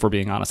 if we're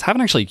being honest. I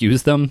haven't actually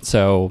used them,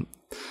 so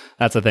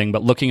that's the thing.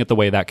 But looking at the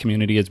way that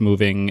community is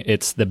moving,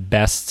 it's the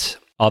best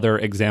other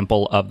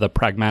example of the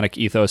pragmatic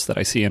ethos that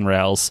I see in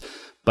Rails,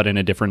 but in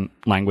a different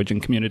language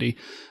and community.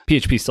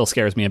 PHP still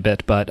scares me a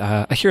bit, but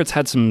I hear it's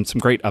had some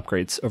great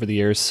upgrades over the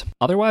years.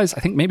 Otherwise, I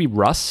think maybe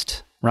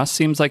Rust. Rust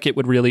seems like it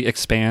would really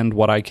expand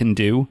what I can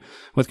do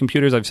with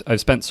computers. I've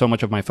spent so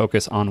much of my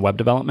focus on web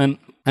development,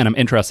 and I'm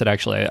interested,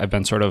 actually. I've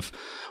been sort of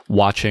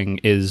watching,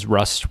 is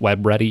Rust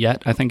web ready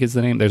yet, I think is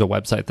the name. There's a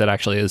website that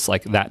actually is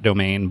like that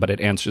domain, but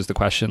it answers the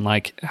question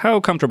like, how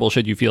comfortable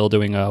should you feel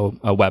doing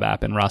a web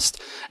app in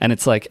Rust? And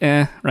it's like,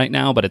 right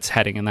now, but it's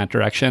heading in that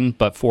direction.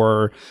 But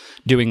for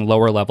doing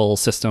lower level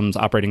systems,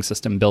 operating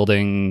system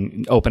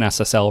building,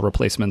 OpenSSL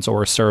replacements,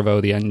 or Servo,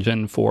 the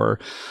engine for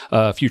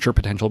future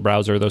potential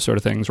browser, those sort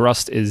of things,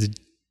 Rust is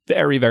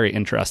very, very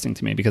interesting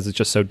to me because it's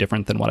just so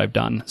different than what I've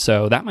done.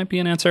 So that might be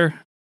an answer.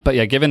 But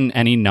yeah, given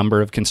any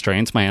number of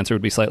constraints, my answer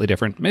would be slightly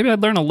different. Maybe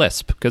I'd learn a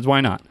Lisp, because why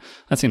not?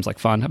 That seems like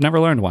fun. I've never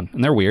learned one,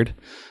 and they're weird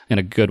in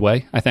a good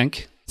way, I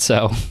think.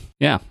 So,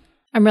 yeah.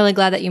 I'm really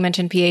glad that you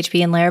mentioned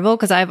PHP and Laravel,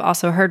 because I've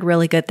also heard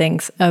really good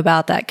things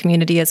about that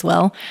community as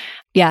well.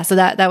 Yeah, so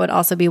that would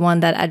also be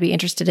one that I'd be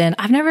interested in.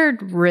 I've never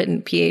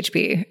written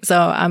PHP, so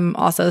I'm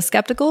also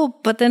skeptical.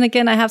 But then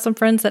again, I have some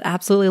friends that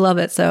absolutely love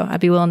it, so I'd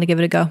be willing to give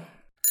it a go.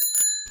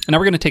 And now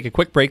we're going to take a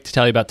quick break to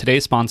tell you about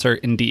today's sponsor,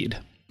 Indeed.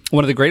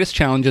 One of the greatest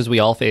challenges we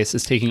all face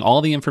is taking all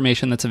the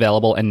information that's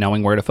available and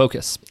knowing where to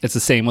focus. It's the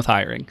same with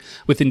hiring.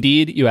 With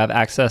Indeed, you have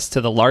access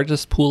to the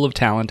largest pool of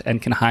talent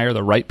and can hire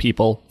the right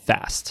people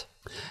fast.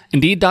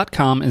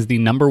 Indeed.com is the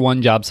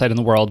 #1 job site in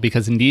the world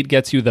because Indeed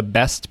gets you the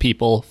best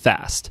people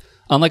fast.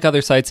 Unlike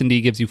other sites,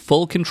 Indeed gives you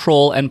full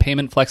control and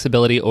payment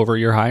flexibility over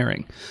your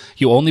hiring.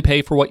 You only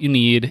pay for what you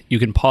need, you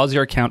can pause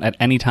your account at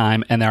any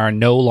time, and there are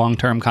no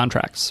long-term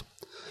contracts.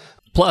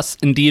 Plus,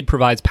 Indeed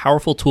provides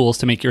powerful tools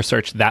to make your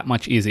search that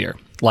much easier,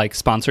 like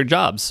sponsored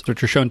jobs,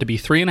 which are shown to be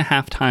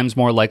 3.5 times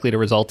more likely to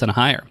result in a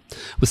hire.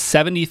 With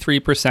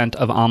 73%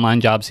 of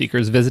online job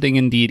seekers visiting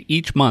Indeed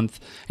each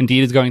month,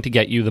 Indeed is going to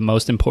get you the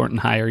most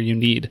important hire you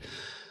need.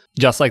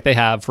 just like they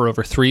have for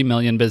over 3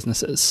 million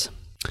businesses.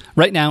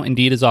 Right now,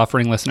 Indeed is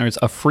offering listeners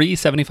a free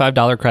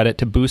 $75 credit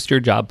to boost your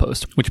job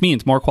post, which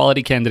means more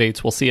quality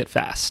candidates will see it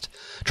fast.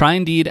 Try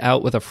Indeed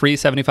out with a free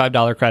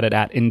 $75 credit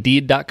at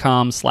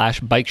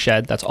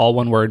Indeed.com/bikeshed. That's all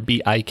one word,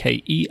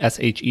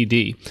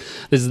 BIKESHED.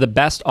 This is the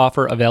best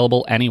offer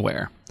available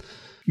anywhere.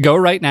 Go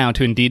right now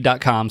to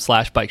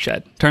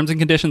Indeed.com/bikeshed. Terms and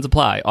conditions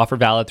apply. Offer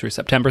valid through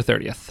September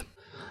 30th.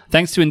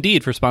 Thanks to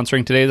Indeed for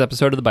sponsoring today's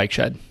episode of The Bike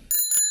Shed.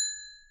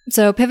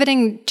 So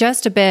pivoting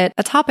just a bit,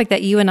 a topic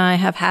that you and I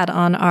have had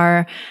on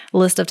our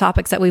list of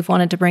topics that we've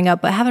wanted to bring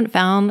up, but haven't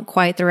found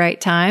quite the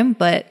right time,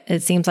 but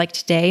it seems like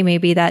today may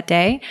be that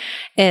day,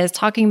 is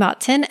talking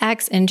about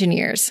 10X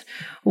engineers.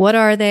 What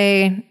are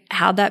they?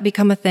 How'd that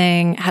become a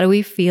thing? How do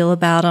we feel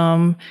about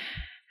them?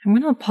 I'm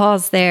going to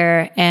pause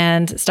there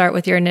and start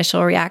with your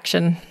initial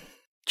reaction.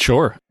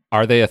 Sure.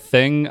 Are they a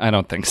thing? I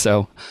don't think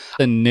so.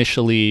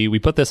 Initially, we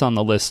put this on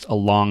the list a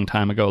long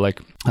time ago,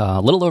 like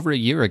a little over a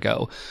year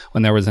ago,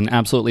 when there was an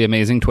absolutely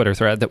amazing Twitter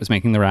thread that was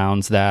making the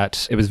rounds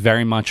that it was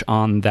very much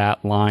on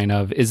that line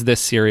of, is this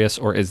serious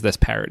or is this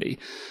parody?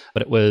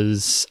 But it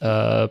was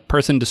a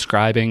person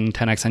describing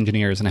 10X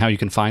engineers and how you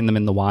can find them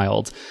in the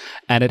wild.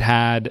 And it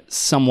had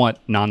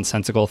somewhat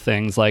nonsensical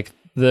things like,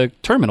 the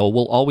terminal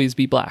will always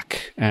be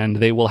black, and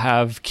they will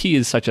have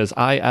keys such as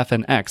I, F,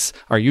 and X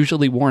are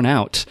usually worn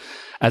out,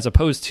 as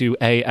opposed to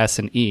A, S,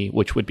 and E,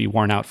 which would be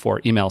worn out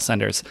for email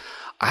senders.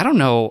 I don't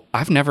know.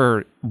 I've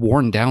never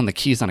worn down the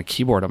keys on a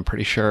keyboard, I'm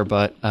pretty sure,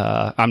 but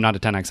I'm not a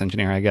 10X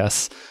engineer, I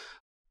guess.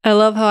 I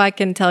love how I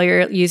can tell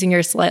you're using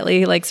your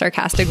slightly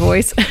sarcastic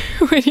voice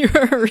when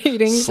you're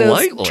reading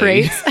those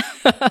traits.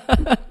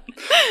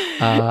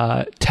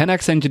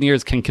 10X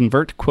engineers can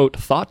convert, quote,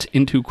 thought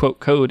into, quote,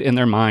 code in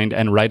their mind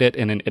and write it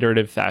in an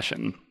iterative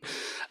fashion.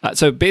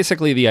 So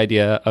basically the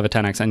idea of a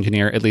 10X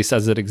engineer, at least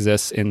as it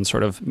exists in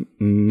sort of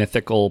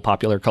mythical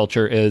popular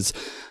culture, is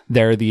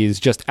they're these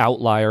just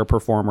outlier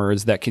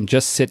performers that can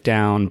just sit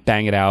down,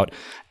 bang it out,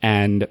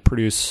 and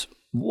produce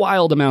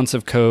wild amounts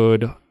of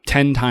code,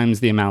 10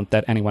 times the amount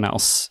that anyone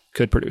else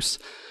could produce,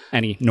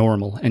 any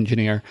normal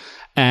engineer.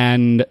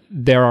 And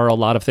there are a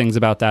lot of things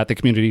about that. The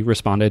community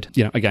responded,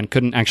 again,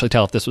 couldn't actually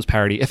tell if this was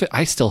parody.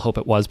 I still hope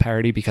it was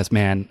parody because,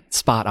 man,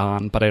 spot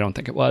on, but I don't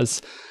think it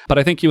was. But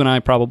I think you and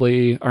I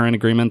probably are in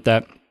agreement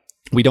that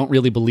we don't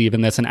really believe in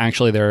this. And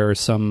actually, there are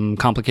some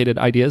complicated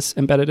ideas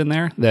embedded in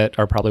there that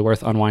are probably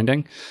worth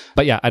unwinding.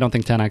 But yeah, I don't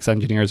think 10X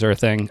engineers are a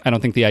thing. I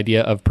don't think the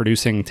idea of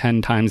producing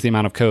 10 times the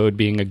amount of code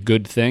being a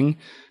good thing,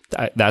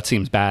 that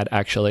seems bad,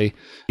 actually.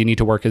 You need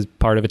to work as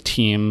part of a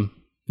team.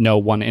 No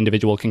one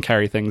individual can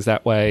carry things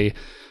that way.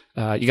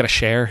 You got to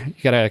share.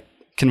 You got to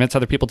convince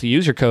other people to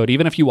use your code.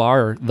 Even if you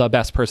are the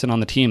best person on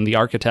the team, the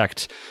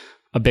architect,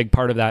 a big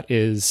part of that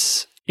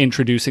is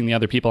introducing the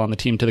other people on the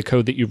team to the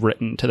code that you've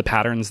written, to the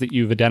patterns that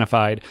you've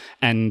identified,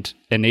 and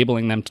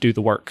enabling them to do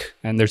the work.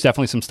 And there's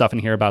definitely some stuff in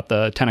here about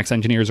the 10X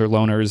engineers are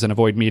loners and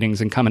avoid meetings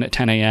and come in at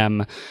 10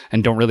 a.m.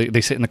 and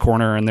they sit in the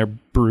corner and they're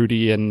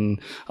broody and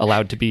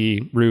allowed to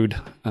be rude,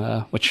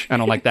 which I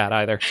don't like that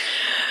either.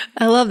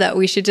 I love that.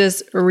 We should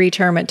just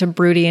reterm it to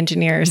broody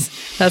engineers.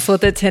 That's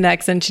what the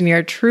 10X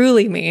engineer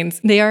truly means.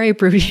 They are a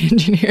broody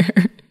engineer.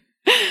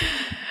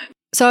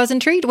 So I was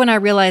intrigued when I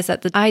realized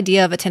that the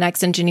idea of a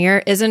 10X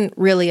engineer isn't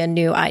really a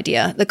new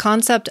idea. The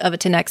concept of a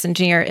 10X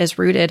engineer is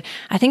rooted,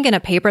 I think, in a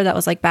paper that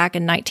was back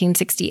in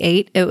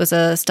 1968. It was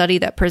a study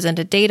that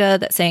presented data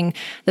that saying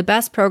the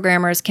best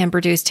programmers can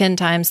produce 10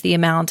 times the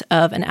amount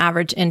of an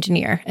average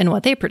engineer in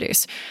what they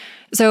produce.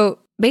 So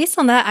based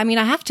on that, I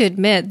have to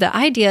admit the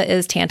idea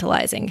is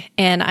tantalizing,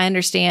 and I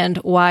understand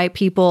why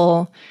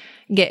people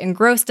get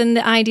engrossed in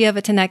the idea of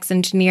a 10X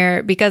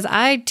engineer, because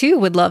I too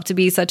would love to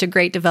be such a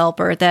great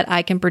developer that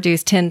I can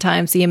produce 10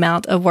 times the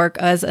amount of work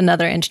as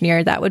another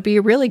engineer. That would be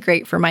really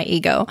great for my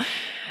ego.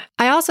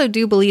 I also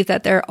do believe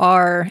that there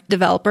are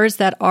developers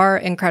that are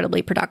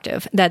incredibly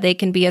productive, that they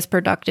can be as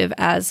productive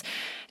as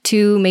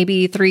 2,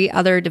 maybe 3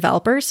 other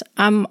developers.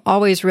 I'm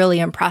always really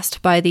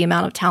impressed by the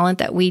amount of talent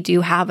that we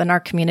do have in our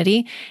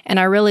community. And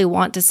I really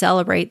want to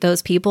celebrate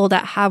those people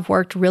that have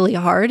worked really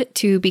hard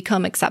to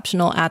become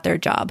exceptional at their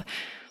job.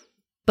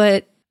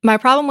 But my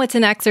problem with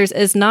 10Xers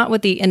is not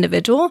with the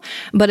individual,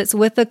 but it's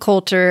with the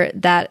culture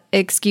that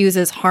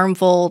excuses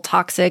harmful,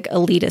 toxic,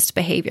 elitist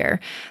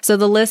behavior. So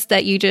the list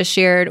that you just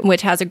shared,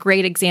 which has a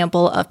great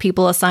example of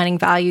people assigning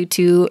value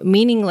to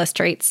meaningless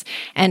traits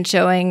and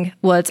showing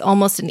what's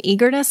almost an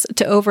eagerness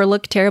to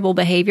overlook terrible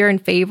behavior in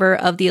favor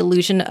of the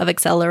illusion of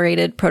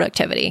accelerated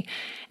productivity.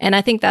 And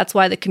I think that's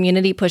why the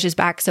community pushes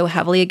back so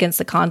heavily against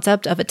the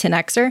concept of a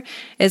 10Xer,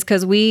 is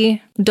because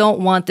we don't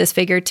want this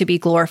figure to be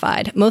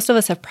glorified. Most of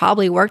us have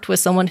probably worked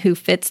with someone who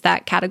fits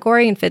that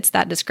category and fits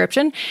that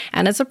description,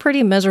 and it's a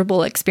pretty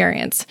miserable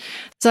experience.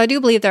 So I do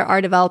believe there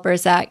are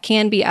developers that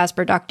can be as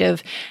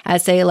productive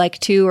as, say,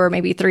 2 or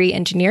maybe 3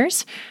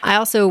 engineers. I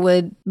also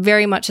would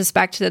very much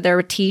suspect that there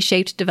are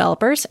T-shaped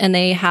developers, and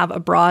they have a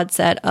broad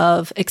set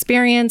of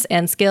experience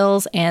and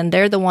skills, and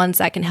they're the ones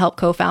that can help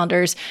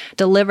co-founders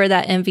deliver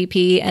that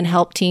MVP and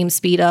help teams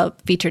speed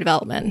up feature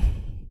development.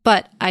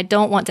 But I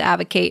don't want to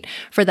advocate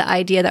for the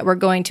idea that we're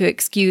going to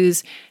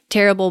excuse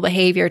terrible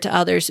behavior to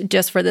others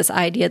just for this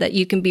idea that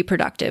you can be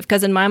productive.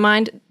 Because in my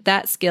mind,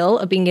 that skill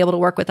of being able to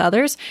work with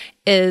others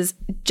is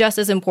just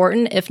as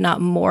important, if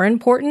not more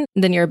important,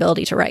 than your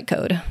ability to write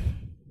code.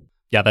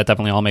 Yeah, that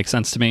definitely all makes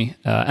sense to me.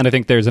 And I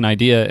think there's an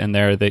idea in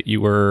there that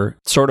you were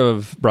sort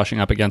of brushing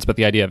up against, but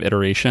the idea of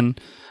iteration.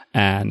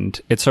 And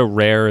it's so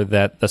rare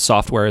that the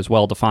software is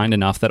well defined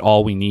enough that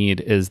all we need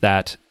is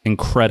that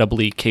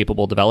incredibly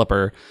capable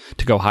developer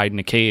to go hide in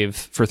a cave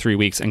for 3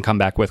 weeks and come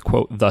back with,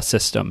 quote, the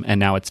system, and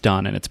now it's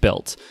done and it's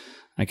built.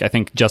 Like, I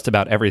think just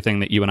about everything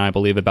that you and I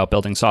believe about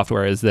building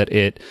software is that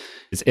it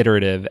is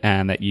iterative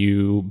and that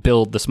you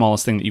build the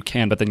smallest thing that you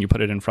can, but then you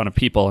put it in front of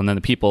people, and then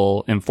the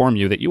people inform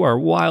you that you are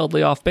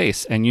wildly off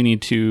base and you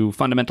need to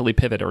fundamentally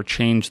pivot or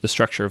change the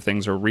structure of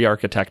things or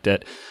re-architect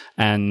it.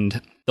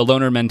 And the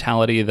loner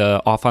mentality,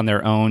 the off on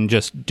their own,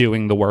 just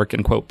doing the work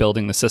and, quote,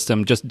 building the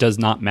system just does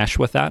not mesh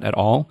with that at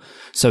all.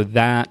 So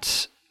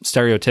that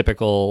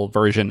stereotypical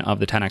version of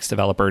the 10x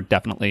developer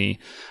definitely,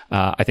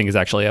 I think, is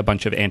actually a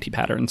bunch of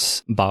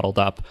anti-patterns bottled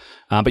up.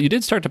 But you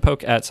did start to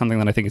poke at something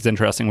that I think is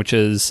interesting, which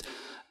is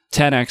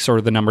 10x,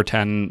 or the number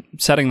 10.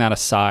 Setting that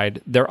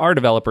aside, there are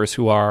developers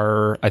who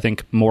are, I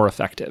think, more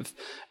effective.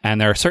 And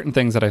there are certain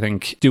things that I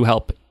think do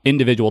help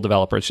individual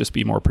developers just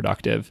be more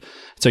productive.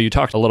 So you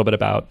talked a little bit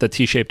about the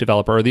T-shaped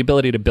developer, or the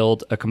ability to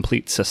build a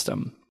complete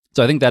system.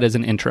 So I think that is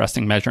an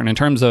interesting measure. And in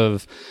terms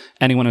of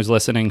anyone who's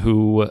listening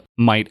who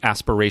might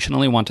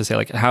aspirationally want to say,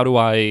 like, how do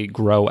I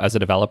grow as a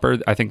developer?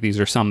 I think these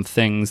are some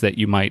things that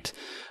you might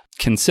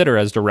consider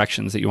as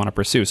directions that you want to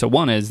pursue. So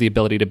one is the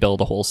ability to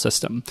build a whole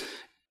system.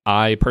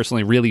 I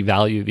personally really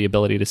value the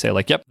ability to say,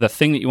 like, yep, the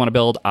thing that you want to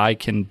build, I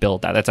can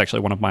build that. That's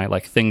actually one of my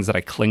things that I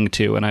cling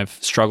to, and I've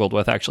struggled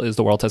with actually as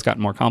the world has gotten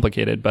more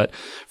complicated. But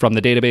from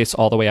the database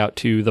all the way out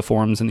to the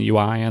forms and the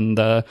UI and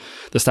the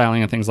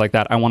styling and things like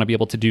that, I want to be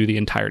able to do the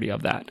entirety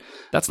of that.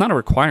 That's not a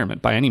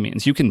requirement by any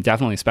means. You can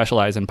definitely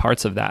specialize in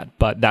parts of that,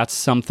 but that's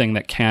something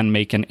that can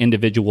make an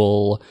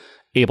individual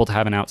able to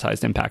have an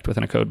outsized impact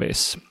within a code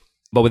base.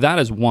 But with that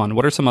as one,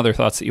 what are some other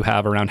thoughts that you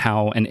have around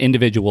how an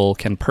individual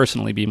can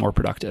personally be more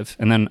productive?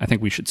 And then I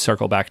think we should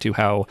circle back to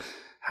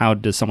how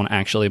does someone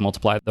actually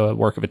multiply the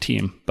work of a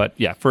team? But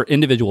yeah, for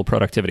individual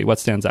productivity, what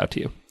stands out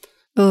to you?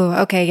 Oh,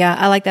 okay. Yeah.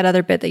 I like that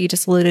other bit that you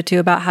just alluded to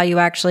about how you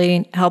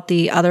actually help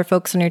the other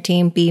folks on your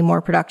team be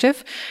more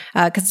productive.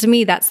 Because to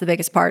me, that's the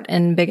biggest part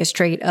and biggest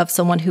trait of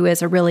someone who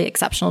is a really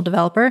exceptional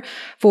developer.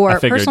 I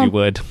figured you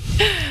would.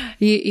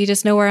 You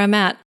just know where I'm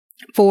at.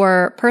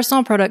 For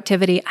personal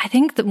productivity, I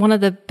think that one of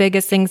the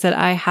biggest things that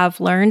I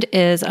have learned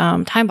is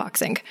time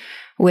boxing,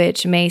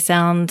 which may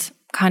sound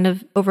kind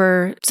of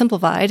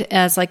oversimplified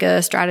as like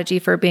a strategy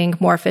for being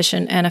more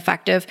efficient and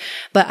effective.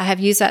 But I have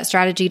used that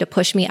strategy to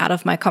push me out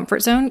of my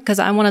comfort zone, because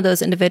I'm one of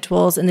those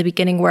individuals in the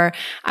beginning where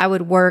I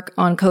would work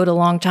on code a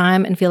long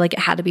time and feel like it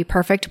had to be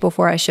perfect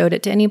before I showed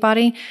it to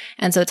anybody.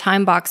 And so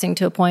time boxing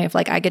to a point of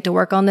like, I get to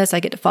work on this, I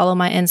get to follow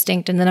my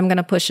instinct, and then I'm going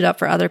to push it up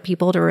for other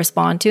people to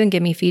respond to and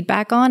give me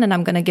feedback on. And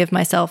I'm going to give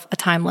myself a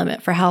time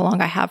limit for how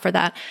long I have for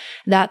that.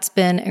 That's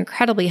been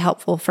incredibly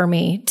helpful for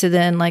me to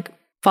then like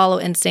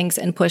follow instincts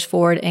and push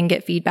forward and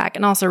get feedback,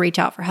 and also reach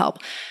out for help.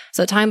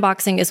 So time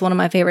boxing is one of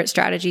my favorite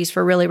strategies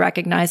for really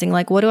recognizing,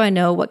 like, what do I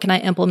know? What can I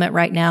implement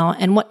right now?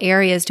 And what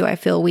areas do I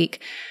feel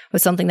weak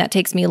with something that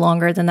takes me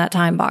longer than that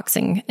time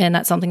boxing? And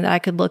that's something that I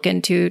could look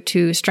into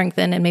to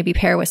strengthen and maybe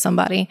pair with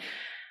somebody.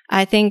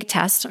 I think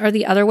tests are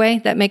the other way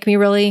that make me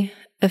really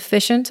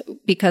efficient,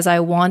 because I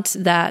want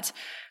that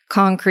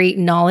concrete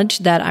knowledge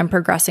that I'm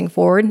progressing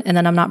forward and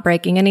then I'm not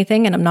breaking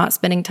anything and I'm not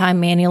spending time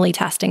manually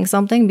testing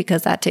something,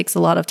 because that takes a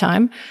lot of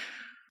time.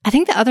 I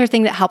think the other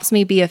thing that helps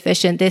me be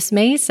efficient, this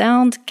may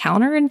sound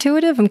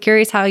counterintuitive. I'm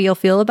curious how you'll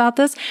feel about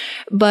this,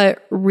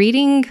 but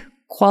reading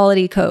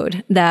quality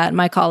code that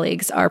my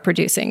colleagues are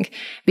producing,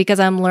 because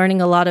I'm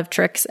learning a lot of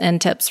tricks and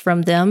tips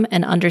from them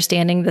and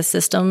understanding the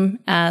system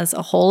as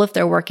a whole. If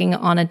they're working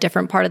on a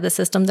different part of the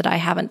system that I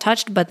haven't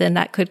touched, but then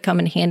that could come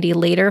in handy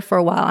later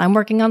for while I'm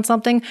working on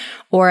something,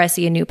 or I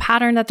see a new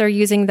pattern that they're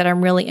using that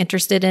I'm really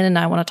interested in and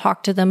I want to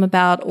talk to them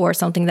about, or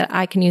something that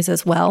I can use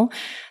as well.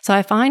 So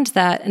I find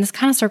that, and this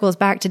kind of circles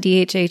back to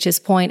DHH's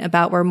point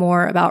about we're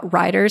more about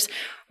writers.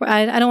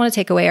 I don't want to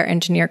take away our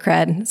engineer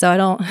cred,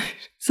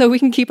 so we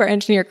can keep our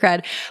engineer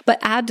cred, but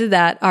add to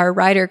that our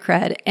writer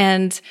cred.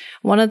 And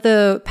one of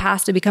the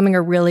paths to becoming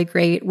a really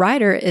great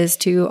writer is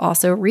to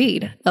also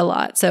read a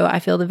lot. So I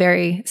feel the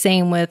very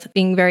same with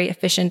being very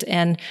efficient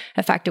and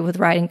effective with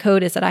writing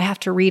code, is that I have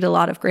to read a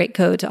lot of great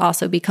code to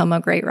also become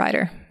a great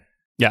writer.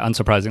 Yeah,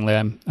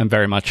 unsurprisingly, I'm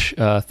very much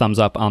thumbs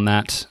up on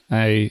that.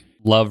 I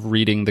love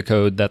reading the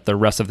code that the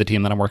rest of the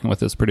team that I'm working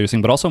with is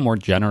producing, but also more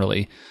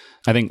generally,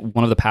 I think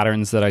one of the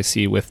patterns that I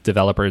see with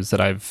developers that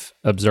I've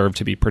observed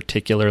to be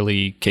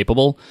particularly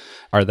capable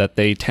are that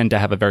they tend to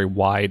have a very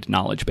wide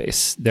knowledge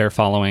base. They're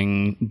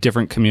following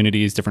different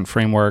communities, different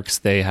frameworks.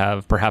 They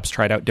have perhaps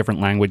tried out different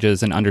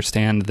languages and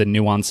understand the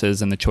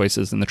nuances and the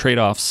choices and the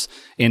trade-offs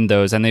in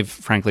those. And they've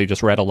frankly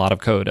just read a lot of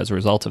code as a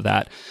result of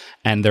that.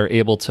 And they're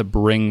able to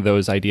bring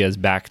those ideas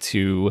back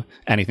to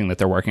anything that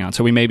they're working on.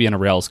 So we may be in a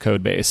Rails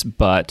code base,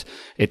 but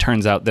it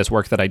turns out this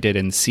work that I did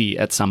in C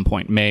at some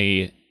point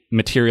may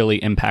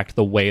materially impact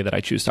the way that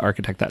I choose to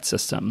architect that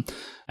system.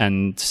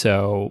 And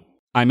so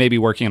I may be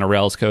working in a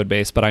Rails code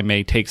base, but I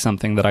may take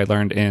something that I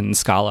learned in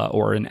Scala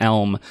or in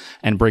Elm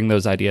and bring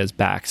those ideas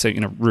back. So,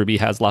 Ruby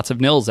has lots of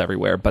nils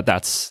everywhere, but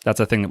that's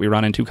a thing that we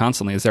run into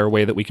constantly. Is there a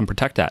way that we can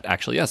protect that?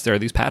 Actually, yes, there are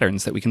these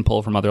patterns that we can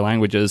pull from other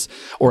languages,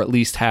 or at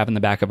least have in the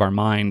back of our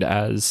mind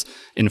as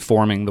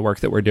informing the work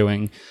that we're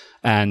doing.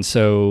 And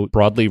so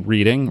broadly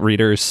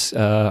readers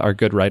are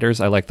good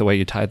writers. I like the way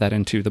you tied that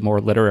into the more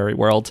literary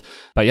world.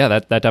 But yeah,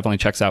 that definitely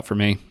checks out for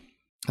me.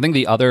 I think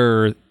the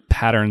other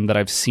pattern that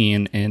I've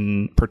seen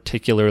in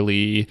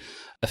particularly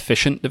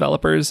efficient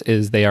developers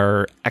is they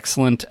are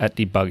excellent at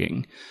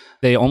debugging.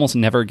 They almost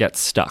never get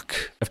stuck.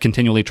 I've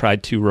continually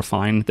tried to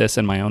refine this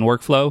in my own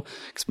workflow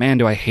because, man,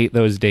 do I hate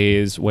those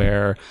days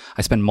where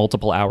I spend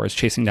multiple hours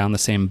chasing down the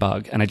same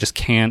bug and I just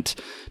can't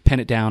pin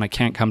it down. I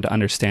can't come to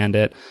understand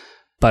it.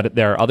 But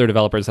there are other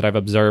developers that I've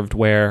observed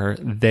where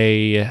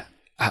they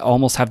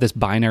almost have this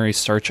binary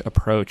search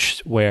approach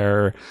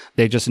where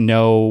they just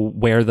know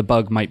where the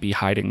bug might be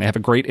hiding. They have a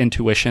great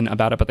intuition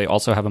about it, but they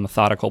also have a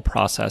methodical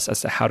process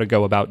as to how to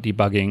go about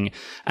debugging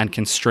and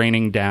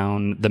constraining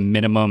down the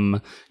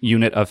minimum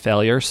unit of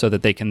failure so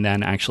that they can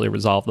then actually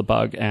resolve the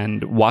bug.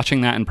 And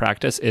watching that in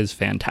practice is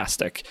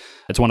fantastic.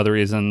 It's one of the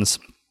reasons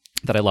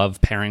that I love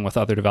pairing with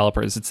other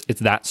developers.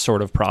 It's that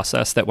sort of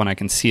process that when I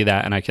can see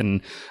that and I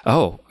can,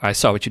 I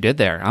saw what you did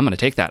there. I'm going to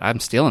take that. I'm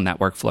stealing that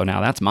workflow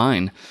now. That's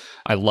mine.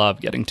 I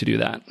love getting to do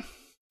that.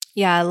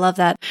 Yeah, I love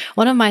that.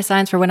 One of my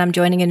signs for when I'm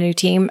joining a new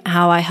team,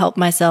 how I help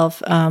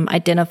myself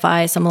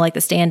identify some of like the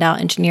standout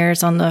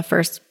engineers on the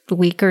first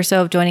week or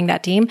so of joining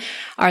that team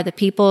are the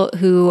people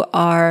who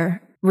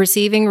are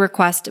receiving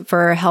requests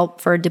for help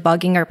for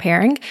debugging or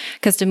pairing.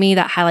 Because to me,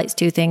 that highlights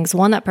two things.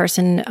 One, that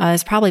person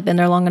has probably been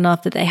there long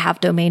enough that they have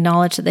domain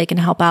knowledge that they can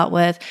help out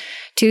with.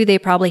 Two, they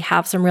probably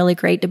have some really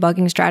great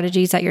debugging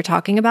strategies that you're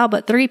talking about.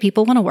 But three,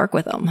 people want to work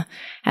with them.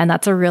 And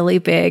that's a really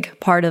big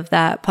part of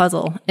that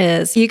puzzle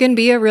is you can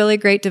be a really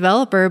great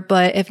developer,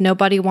 but if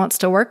nobody wants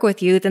to work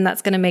with you, then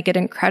that's going to make it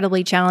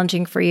incredibly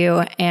challenging for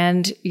you.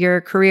 And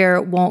your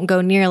career won't go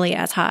nearly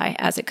as high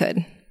as it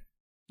could.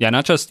 Yeah,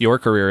 not just your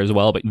career as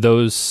well, but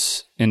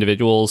those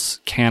individuals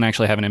can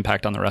actually have an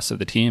impact on the rest of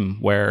the team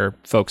where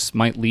folks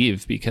might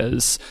leave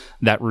because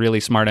that really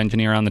smart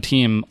engineer on the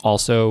team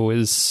also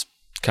is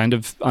kind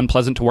of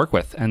unpleasant to work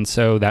with. And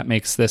so that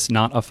makes this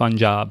not a fun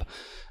job.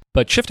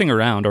 But shifting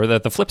around, or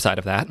the flip side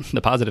of that,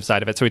 the positive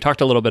side of it. So we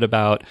talked a little bit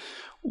about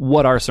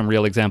what are some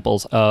real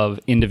examples of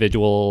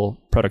individual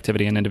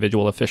productivity and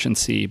individual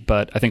efficiency.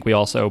 But I think we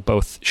also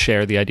both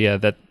share the idea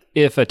that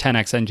if a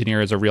 10x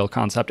engineer is a real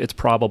concept, it's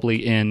probably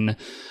in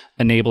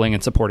enabling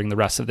and supporting the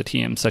rest of the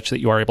team such that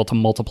you are able to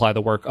multiply the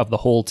work of the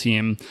whole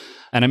team.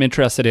 And I'm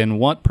interested in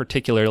what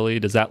particularly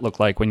does that look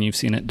like when you've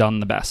seen it done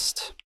the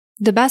best?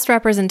 The best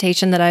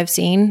representation that I've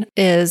seen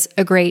is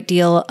a great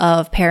deal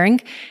of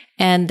pairing.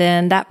 And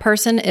then that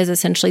person is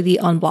essentially the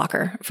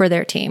unblocker for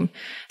their team.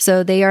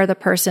 So they are the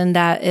person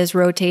that is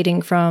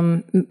rotating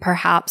from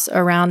perhaps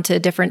around to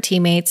different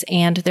teammates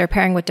and they're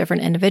pairing with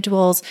different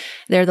individuals.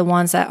 They're the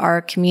ones that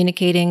are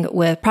communicating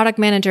with product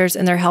managers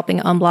and they're helping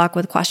unblock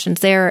with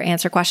questions there,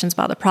 answer questions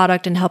about the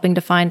product and helping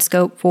define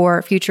scope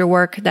for future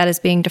work that is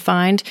being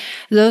defined.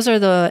 Those are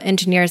the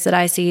engineers that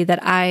I see that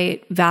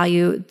I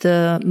value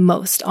the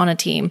most on a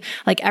team.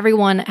 Like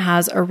everyone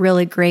has a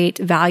really great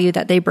value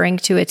that they bring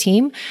to a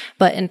team,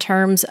 but in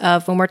terms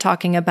of when we're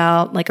talking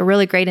about like a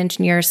really great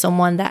engineer,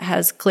 someone that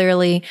has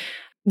clearly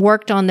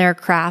worked on their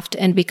craft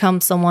and become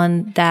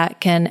someone that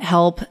can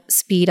help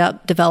speed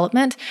up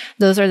development,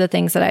 those are the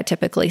things that I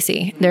typically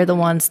see. They're the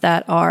ones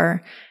that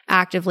are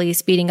actively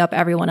speeding up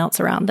everyone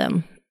else around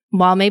them.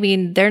 While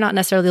maybe they're not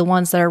necessarily the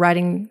ones that are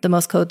writing the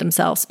most code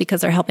themselves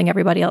because they're helping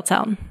everybody else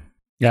out.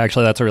 Yeah,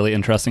 actually, that's a really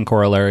interesting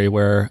corollary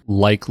where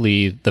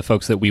likely the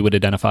folks that we would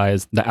identify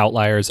as the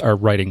outliers are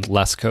writing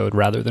less code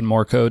rather than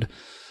more code.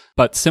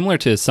 But similar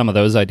to some of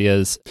those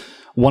ideas,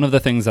 one of the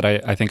things that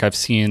I think I've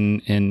seen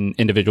in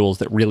individuals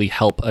that really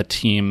help a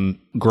team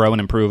grow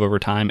and improve over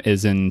time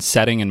is in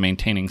setting and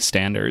maintaining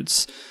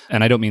standards.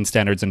 And I don't mean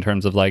standards in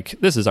terms of like,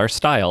 this is our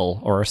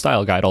style or our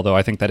style guide, although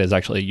I think that is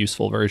actually a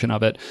useful version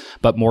of it,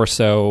 but more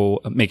so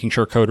making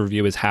sure code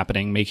review is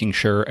happening, making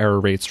sure error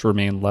rates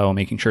remain low,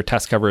 making sure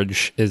test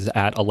coverage is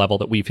at a level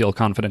that we feel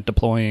confident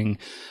deploying,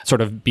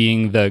 sort of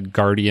being the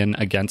guardian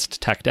against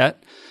tech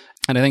debt.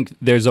 And I think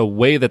there's a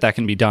way that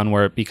can be done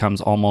where it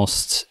becomes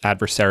almost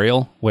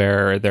adversarial,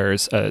 where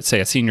there's, say,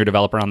 a senior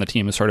developer on the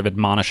team is sort of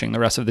admonishing the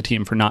rest of the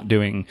team for not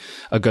doing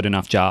a good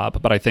enough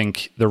job. But I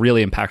think the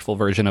really impactful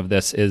version of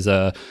this is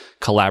a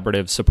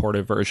collaborative,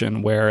 supportive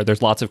version where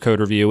there's lots of code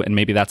review, and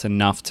maybe that's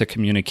enough to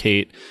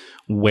communicate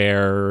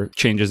where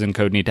changes in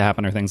code need to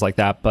happen or things like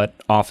that. But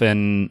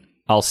often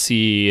I'll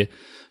see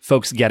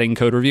folks getting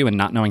code review and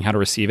not knowing how to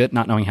receive it,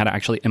 not knowing how to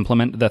actually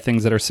implement the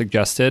things that are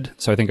suggested.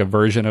 So I think a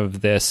version of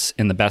this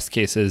in the best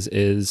cases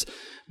is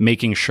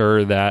making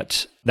sure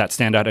that that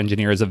standout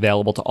engineer is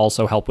available to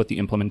also help with the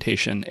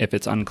implementation if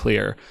it's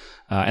unclear,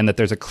 and that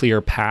there's a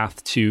clear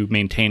path to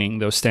maintaining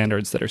those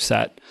standards that are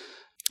set.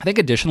 I think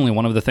additionally,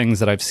 one of the things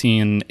that I've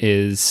seen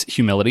is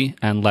humility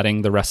and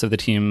letting the rest of the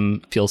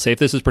team feel safe.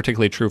 This is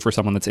particularly true for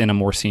someone that's in a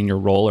more senior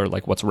role, or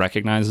like what's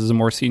recognized as a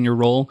more senior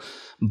role,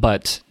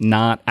 but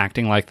not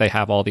acting like they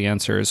have all the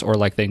answers or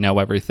like they know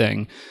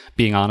everything.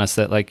 Being honest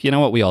that, like, you know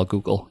what, we all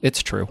Google.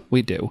 It's true.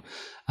 We do.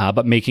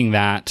 But making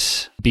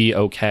that be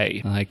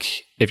okay.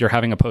 Like, if you're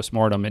having a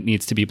postmortem, it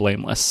needs to be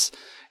blameless.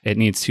 It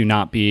needs to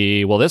not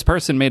be, well, this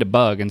person made a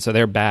bug and so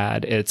they're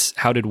bad. It's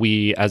how did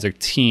we as a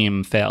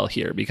team fail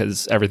here?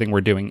 Because everything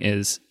we're doing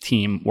is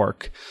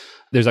teamwork.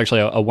 There's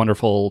actually a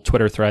wonderful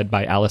Twitter thread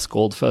by Alice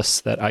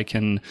Goldfuss that I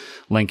can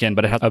link in,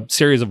 but it has a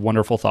series of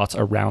wonderful thoughts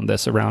around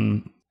this,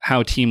 around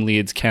how team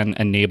leads can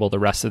enable the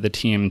rest of the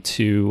team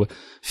to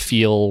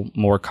feel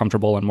more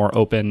comfortable and more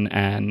open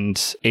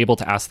and able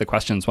to ask the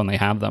questions when they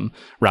have them,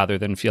 rather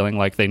than feeling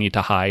like they need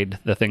to hide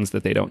the things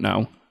that they don't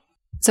know.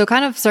 So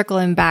kind of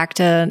circling back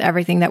to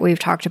everything that we've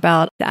talked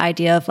about, the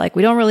idea of like,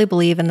 we don't really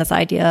believe in this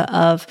idea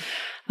of,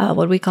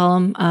 what do we call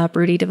them?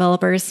 Broody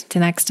developers,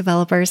 10x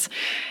developers.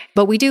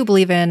 But we do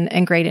believe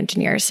in great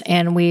engineers.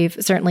 And we've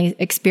certainly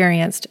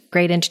experienced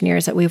great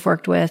engineers that we've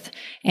worked with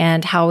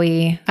and how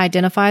we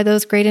identify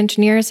those great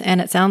engineers. And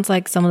it sounds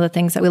like some of the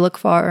things that we look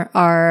for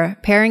are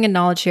pairing and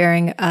knowledge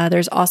sharing.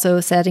 There's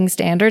also setting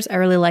standards. I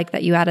really like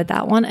that you added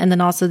that one. And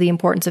then also the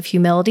importance of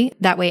humility.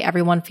 That way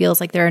everyone feels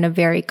like they're in a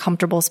very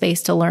comfortable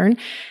space to learn.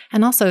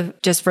 And also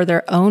just for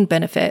their own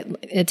benefit,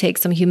 it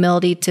takes some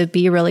humility to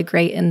be really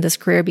great in this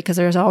career, because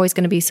there's always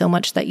going to be so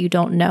much that you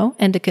don't know,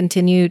 and to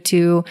continue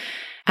to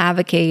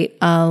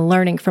advocate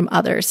learning from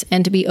others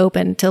and to be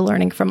open to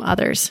learning from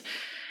others.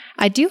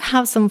 I do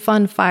have some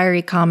fun,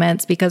 fiery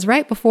comments, because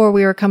right before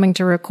we were coming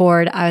to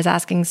record, I was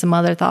asking some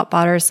other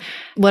Thoughtbotters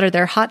what are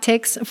their hot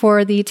takes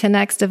for the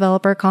 10x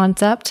developer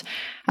concept.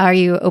 Are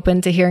you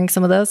open to hearing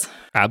some of those?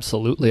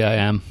 Absolutely, I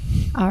am.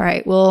 All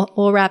right,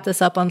 we'll wrap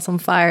this up on some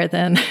fire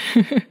then.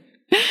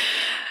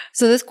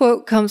 So this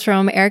quote comes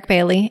from Eric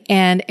Bailey,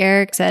 and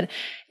Eric said,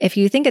 "If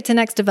you think a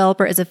 10x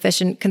developer is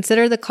efficient,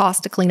 consider the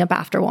cost to clean up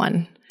after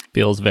one."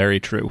 Feels very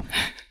true.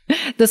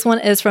 This one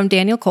is from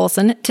Daniel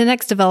Colson.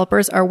 10x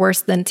developers are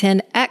worse than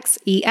 10x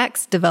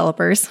EX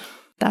developers.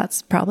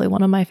 That's probably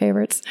one of my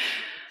favorites.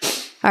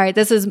 All right,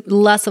 this is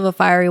less of a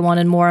fiery one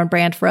and more on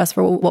brand for us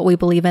for what we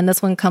believe in.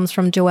 This one comes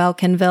from Joelle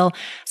Kinville.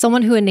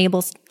 Someone who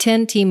enables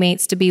 10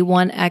 teammates to be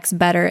 1x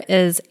better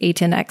is a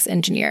 10x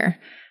engineer.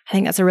 I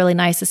think that's a really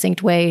nice,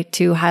 succinct way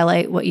to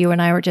highlight what you and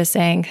I were just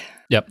saying.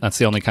 Yep, that's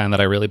the only kind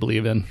that I really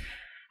believe in.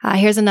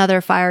 Here's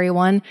another fiery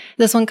one.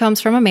 This one comes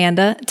from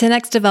Amanda.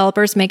 10x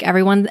developers make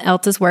everyone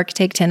else's work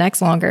take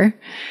 10x longer.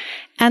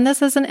 And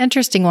this is an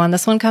interesting one.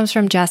 This one comes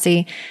from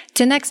Jesse.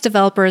 10x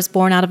developer is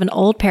born out of an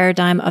old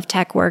paradigm of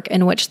tech work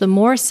in which the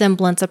more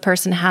semblance a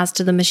person has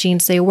to the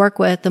machines they work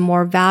with, the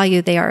more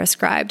value they are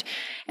ascribed.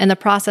 In the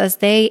process,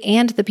 they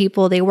and the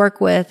people they work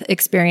with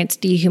experience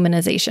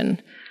dehumanization.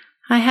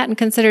 I hadn't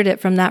considered it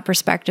from that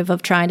perspective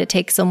of trying to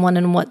take someone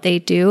and what they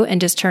do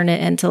and just turn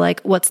it into like,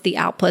 what's the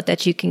output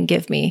that you can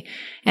give me,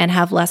 and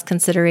have less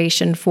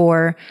consideration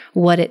for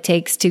what it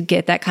takes to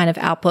get that kind of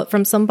output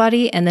from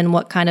somebody, and then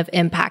what kind of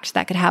impact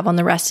that could have on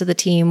the rest of the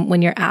team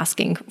when you're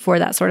asking for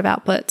that sort of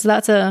output. So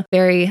that's a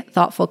very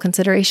thoughtful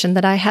consideration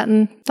that I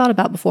hadn't thought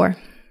about before.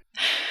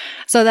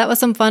 So that was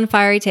some fun,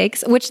 fiery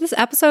takes, which this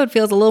episode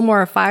feels a little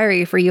more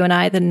fiery for you and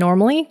I than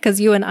normally, because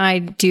you and I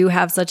do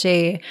have such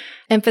a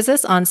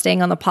emphasis on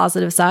staying on the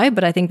positive side.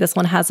 But I think this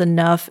one has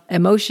enough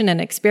emotion and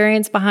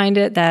experience behind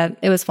it that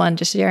it was fun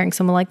just sharing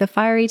some of like the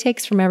fiery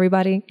takes from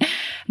everybody.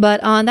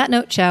 But on that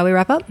note, shall we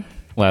wrap up?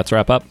 Let's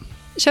wrap up.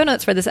 Show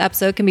notes for this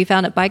episode can be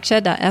found at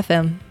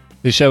bikeshed.fm.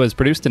 This show is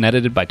produced and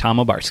edited by Tom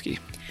Obarski.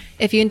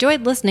 If you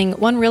enjoyed listening,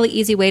 one really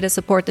easy way to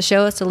support the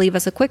show is to leave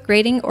us a quick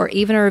rating or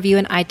even a review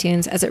in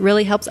iTunes, as it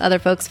really helps other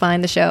folks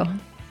find the show.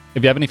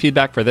 If you have any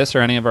feedback for this or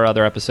any of our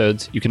other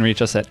episodes, you can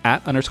reach us at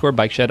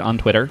 @_bikeshed on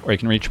Twitter, or you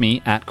can reach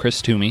me at Chris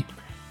Toomey.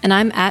 And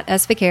I'm at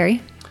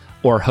svcarey.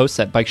 Or hosts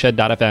at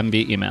bikeshed.fm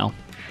via email.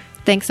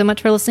 Thanks so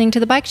much for listening to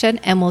The Bike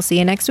Shed, and we'll see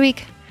you next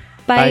week.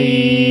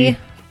 Bye.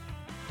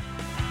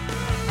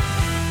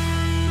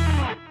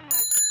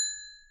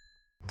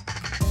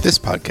 This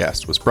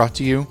podcast was brought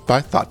to you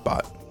by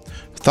Thoughtbot.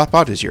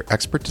 Thoughtbot is your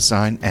expert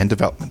design and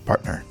development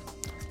partner.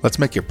 Let's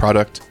make your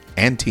product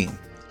and team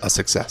a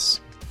success.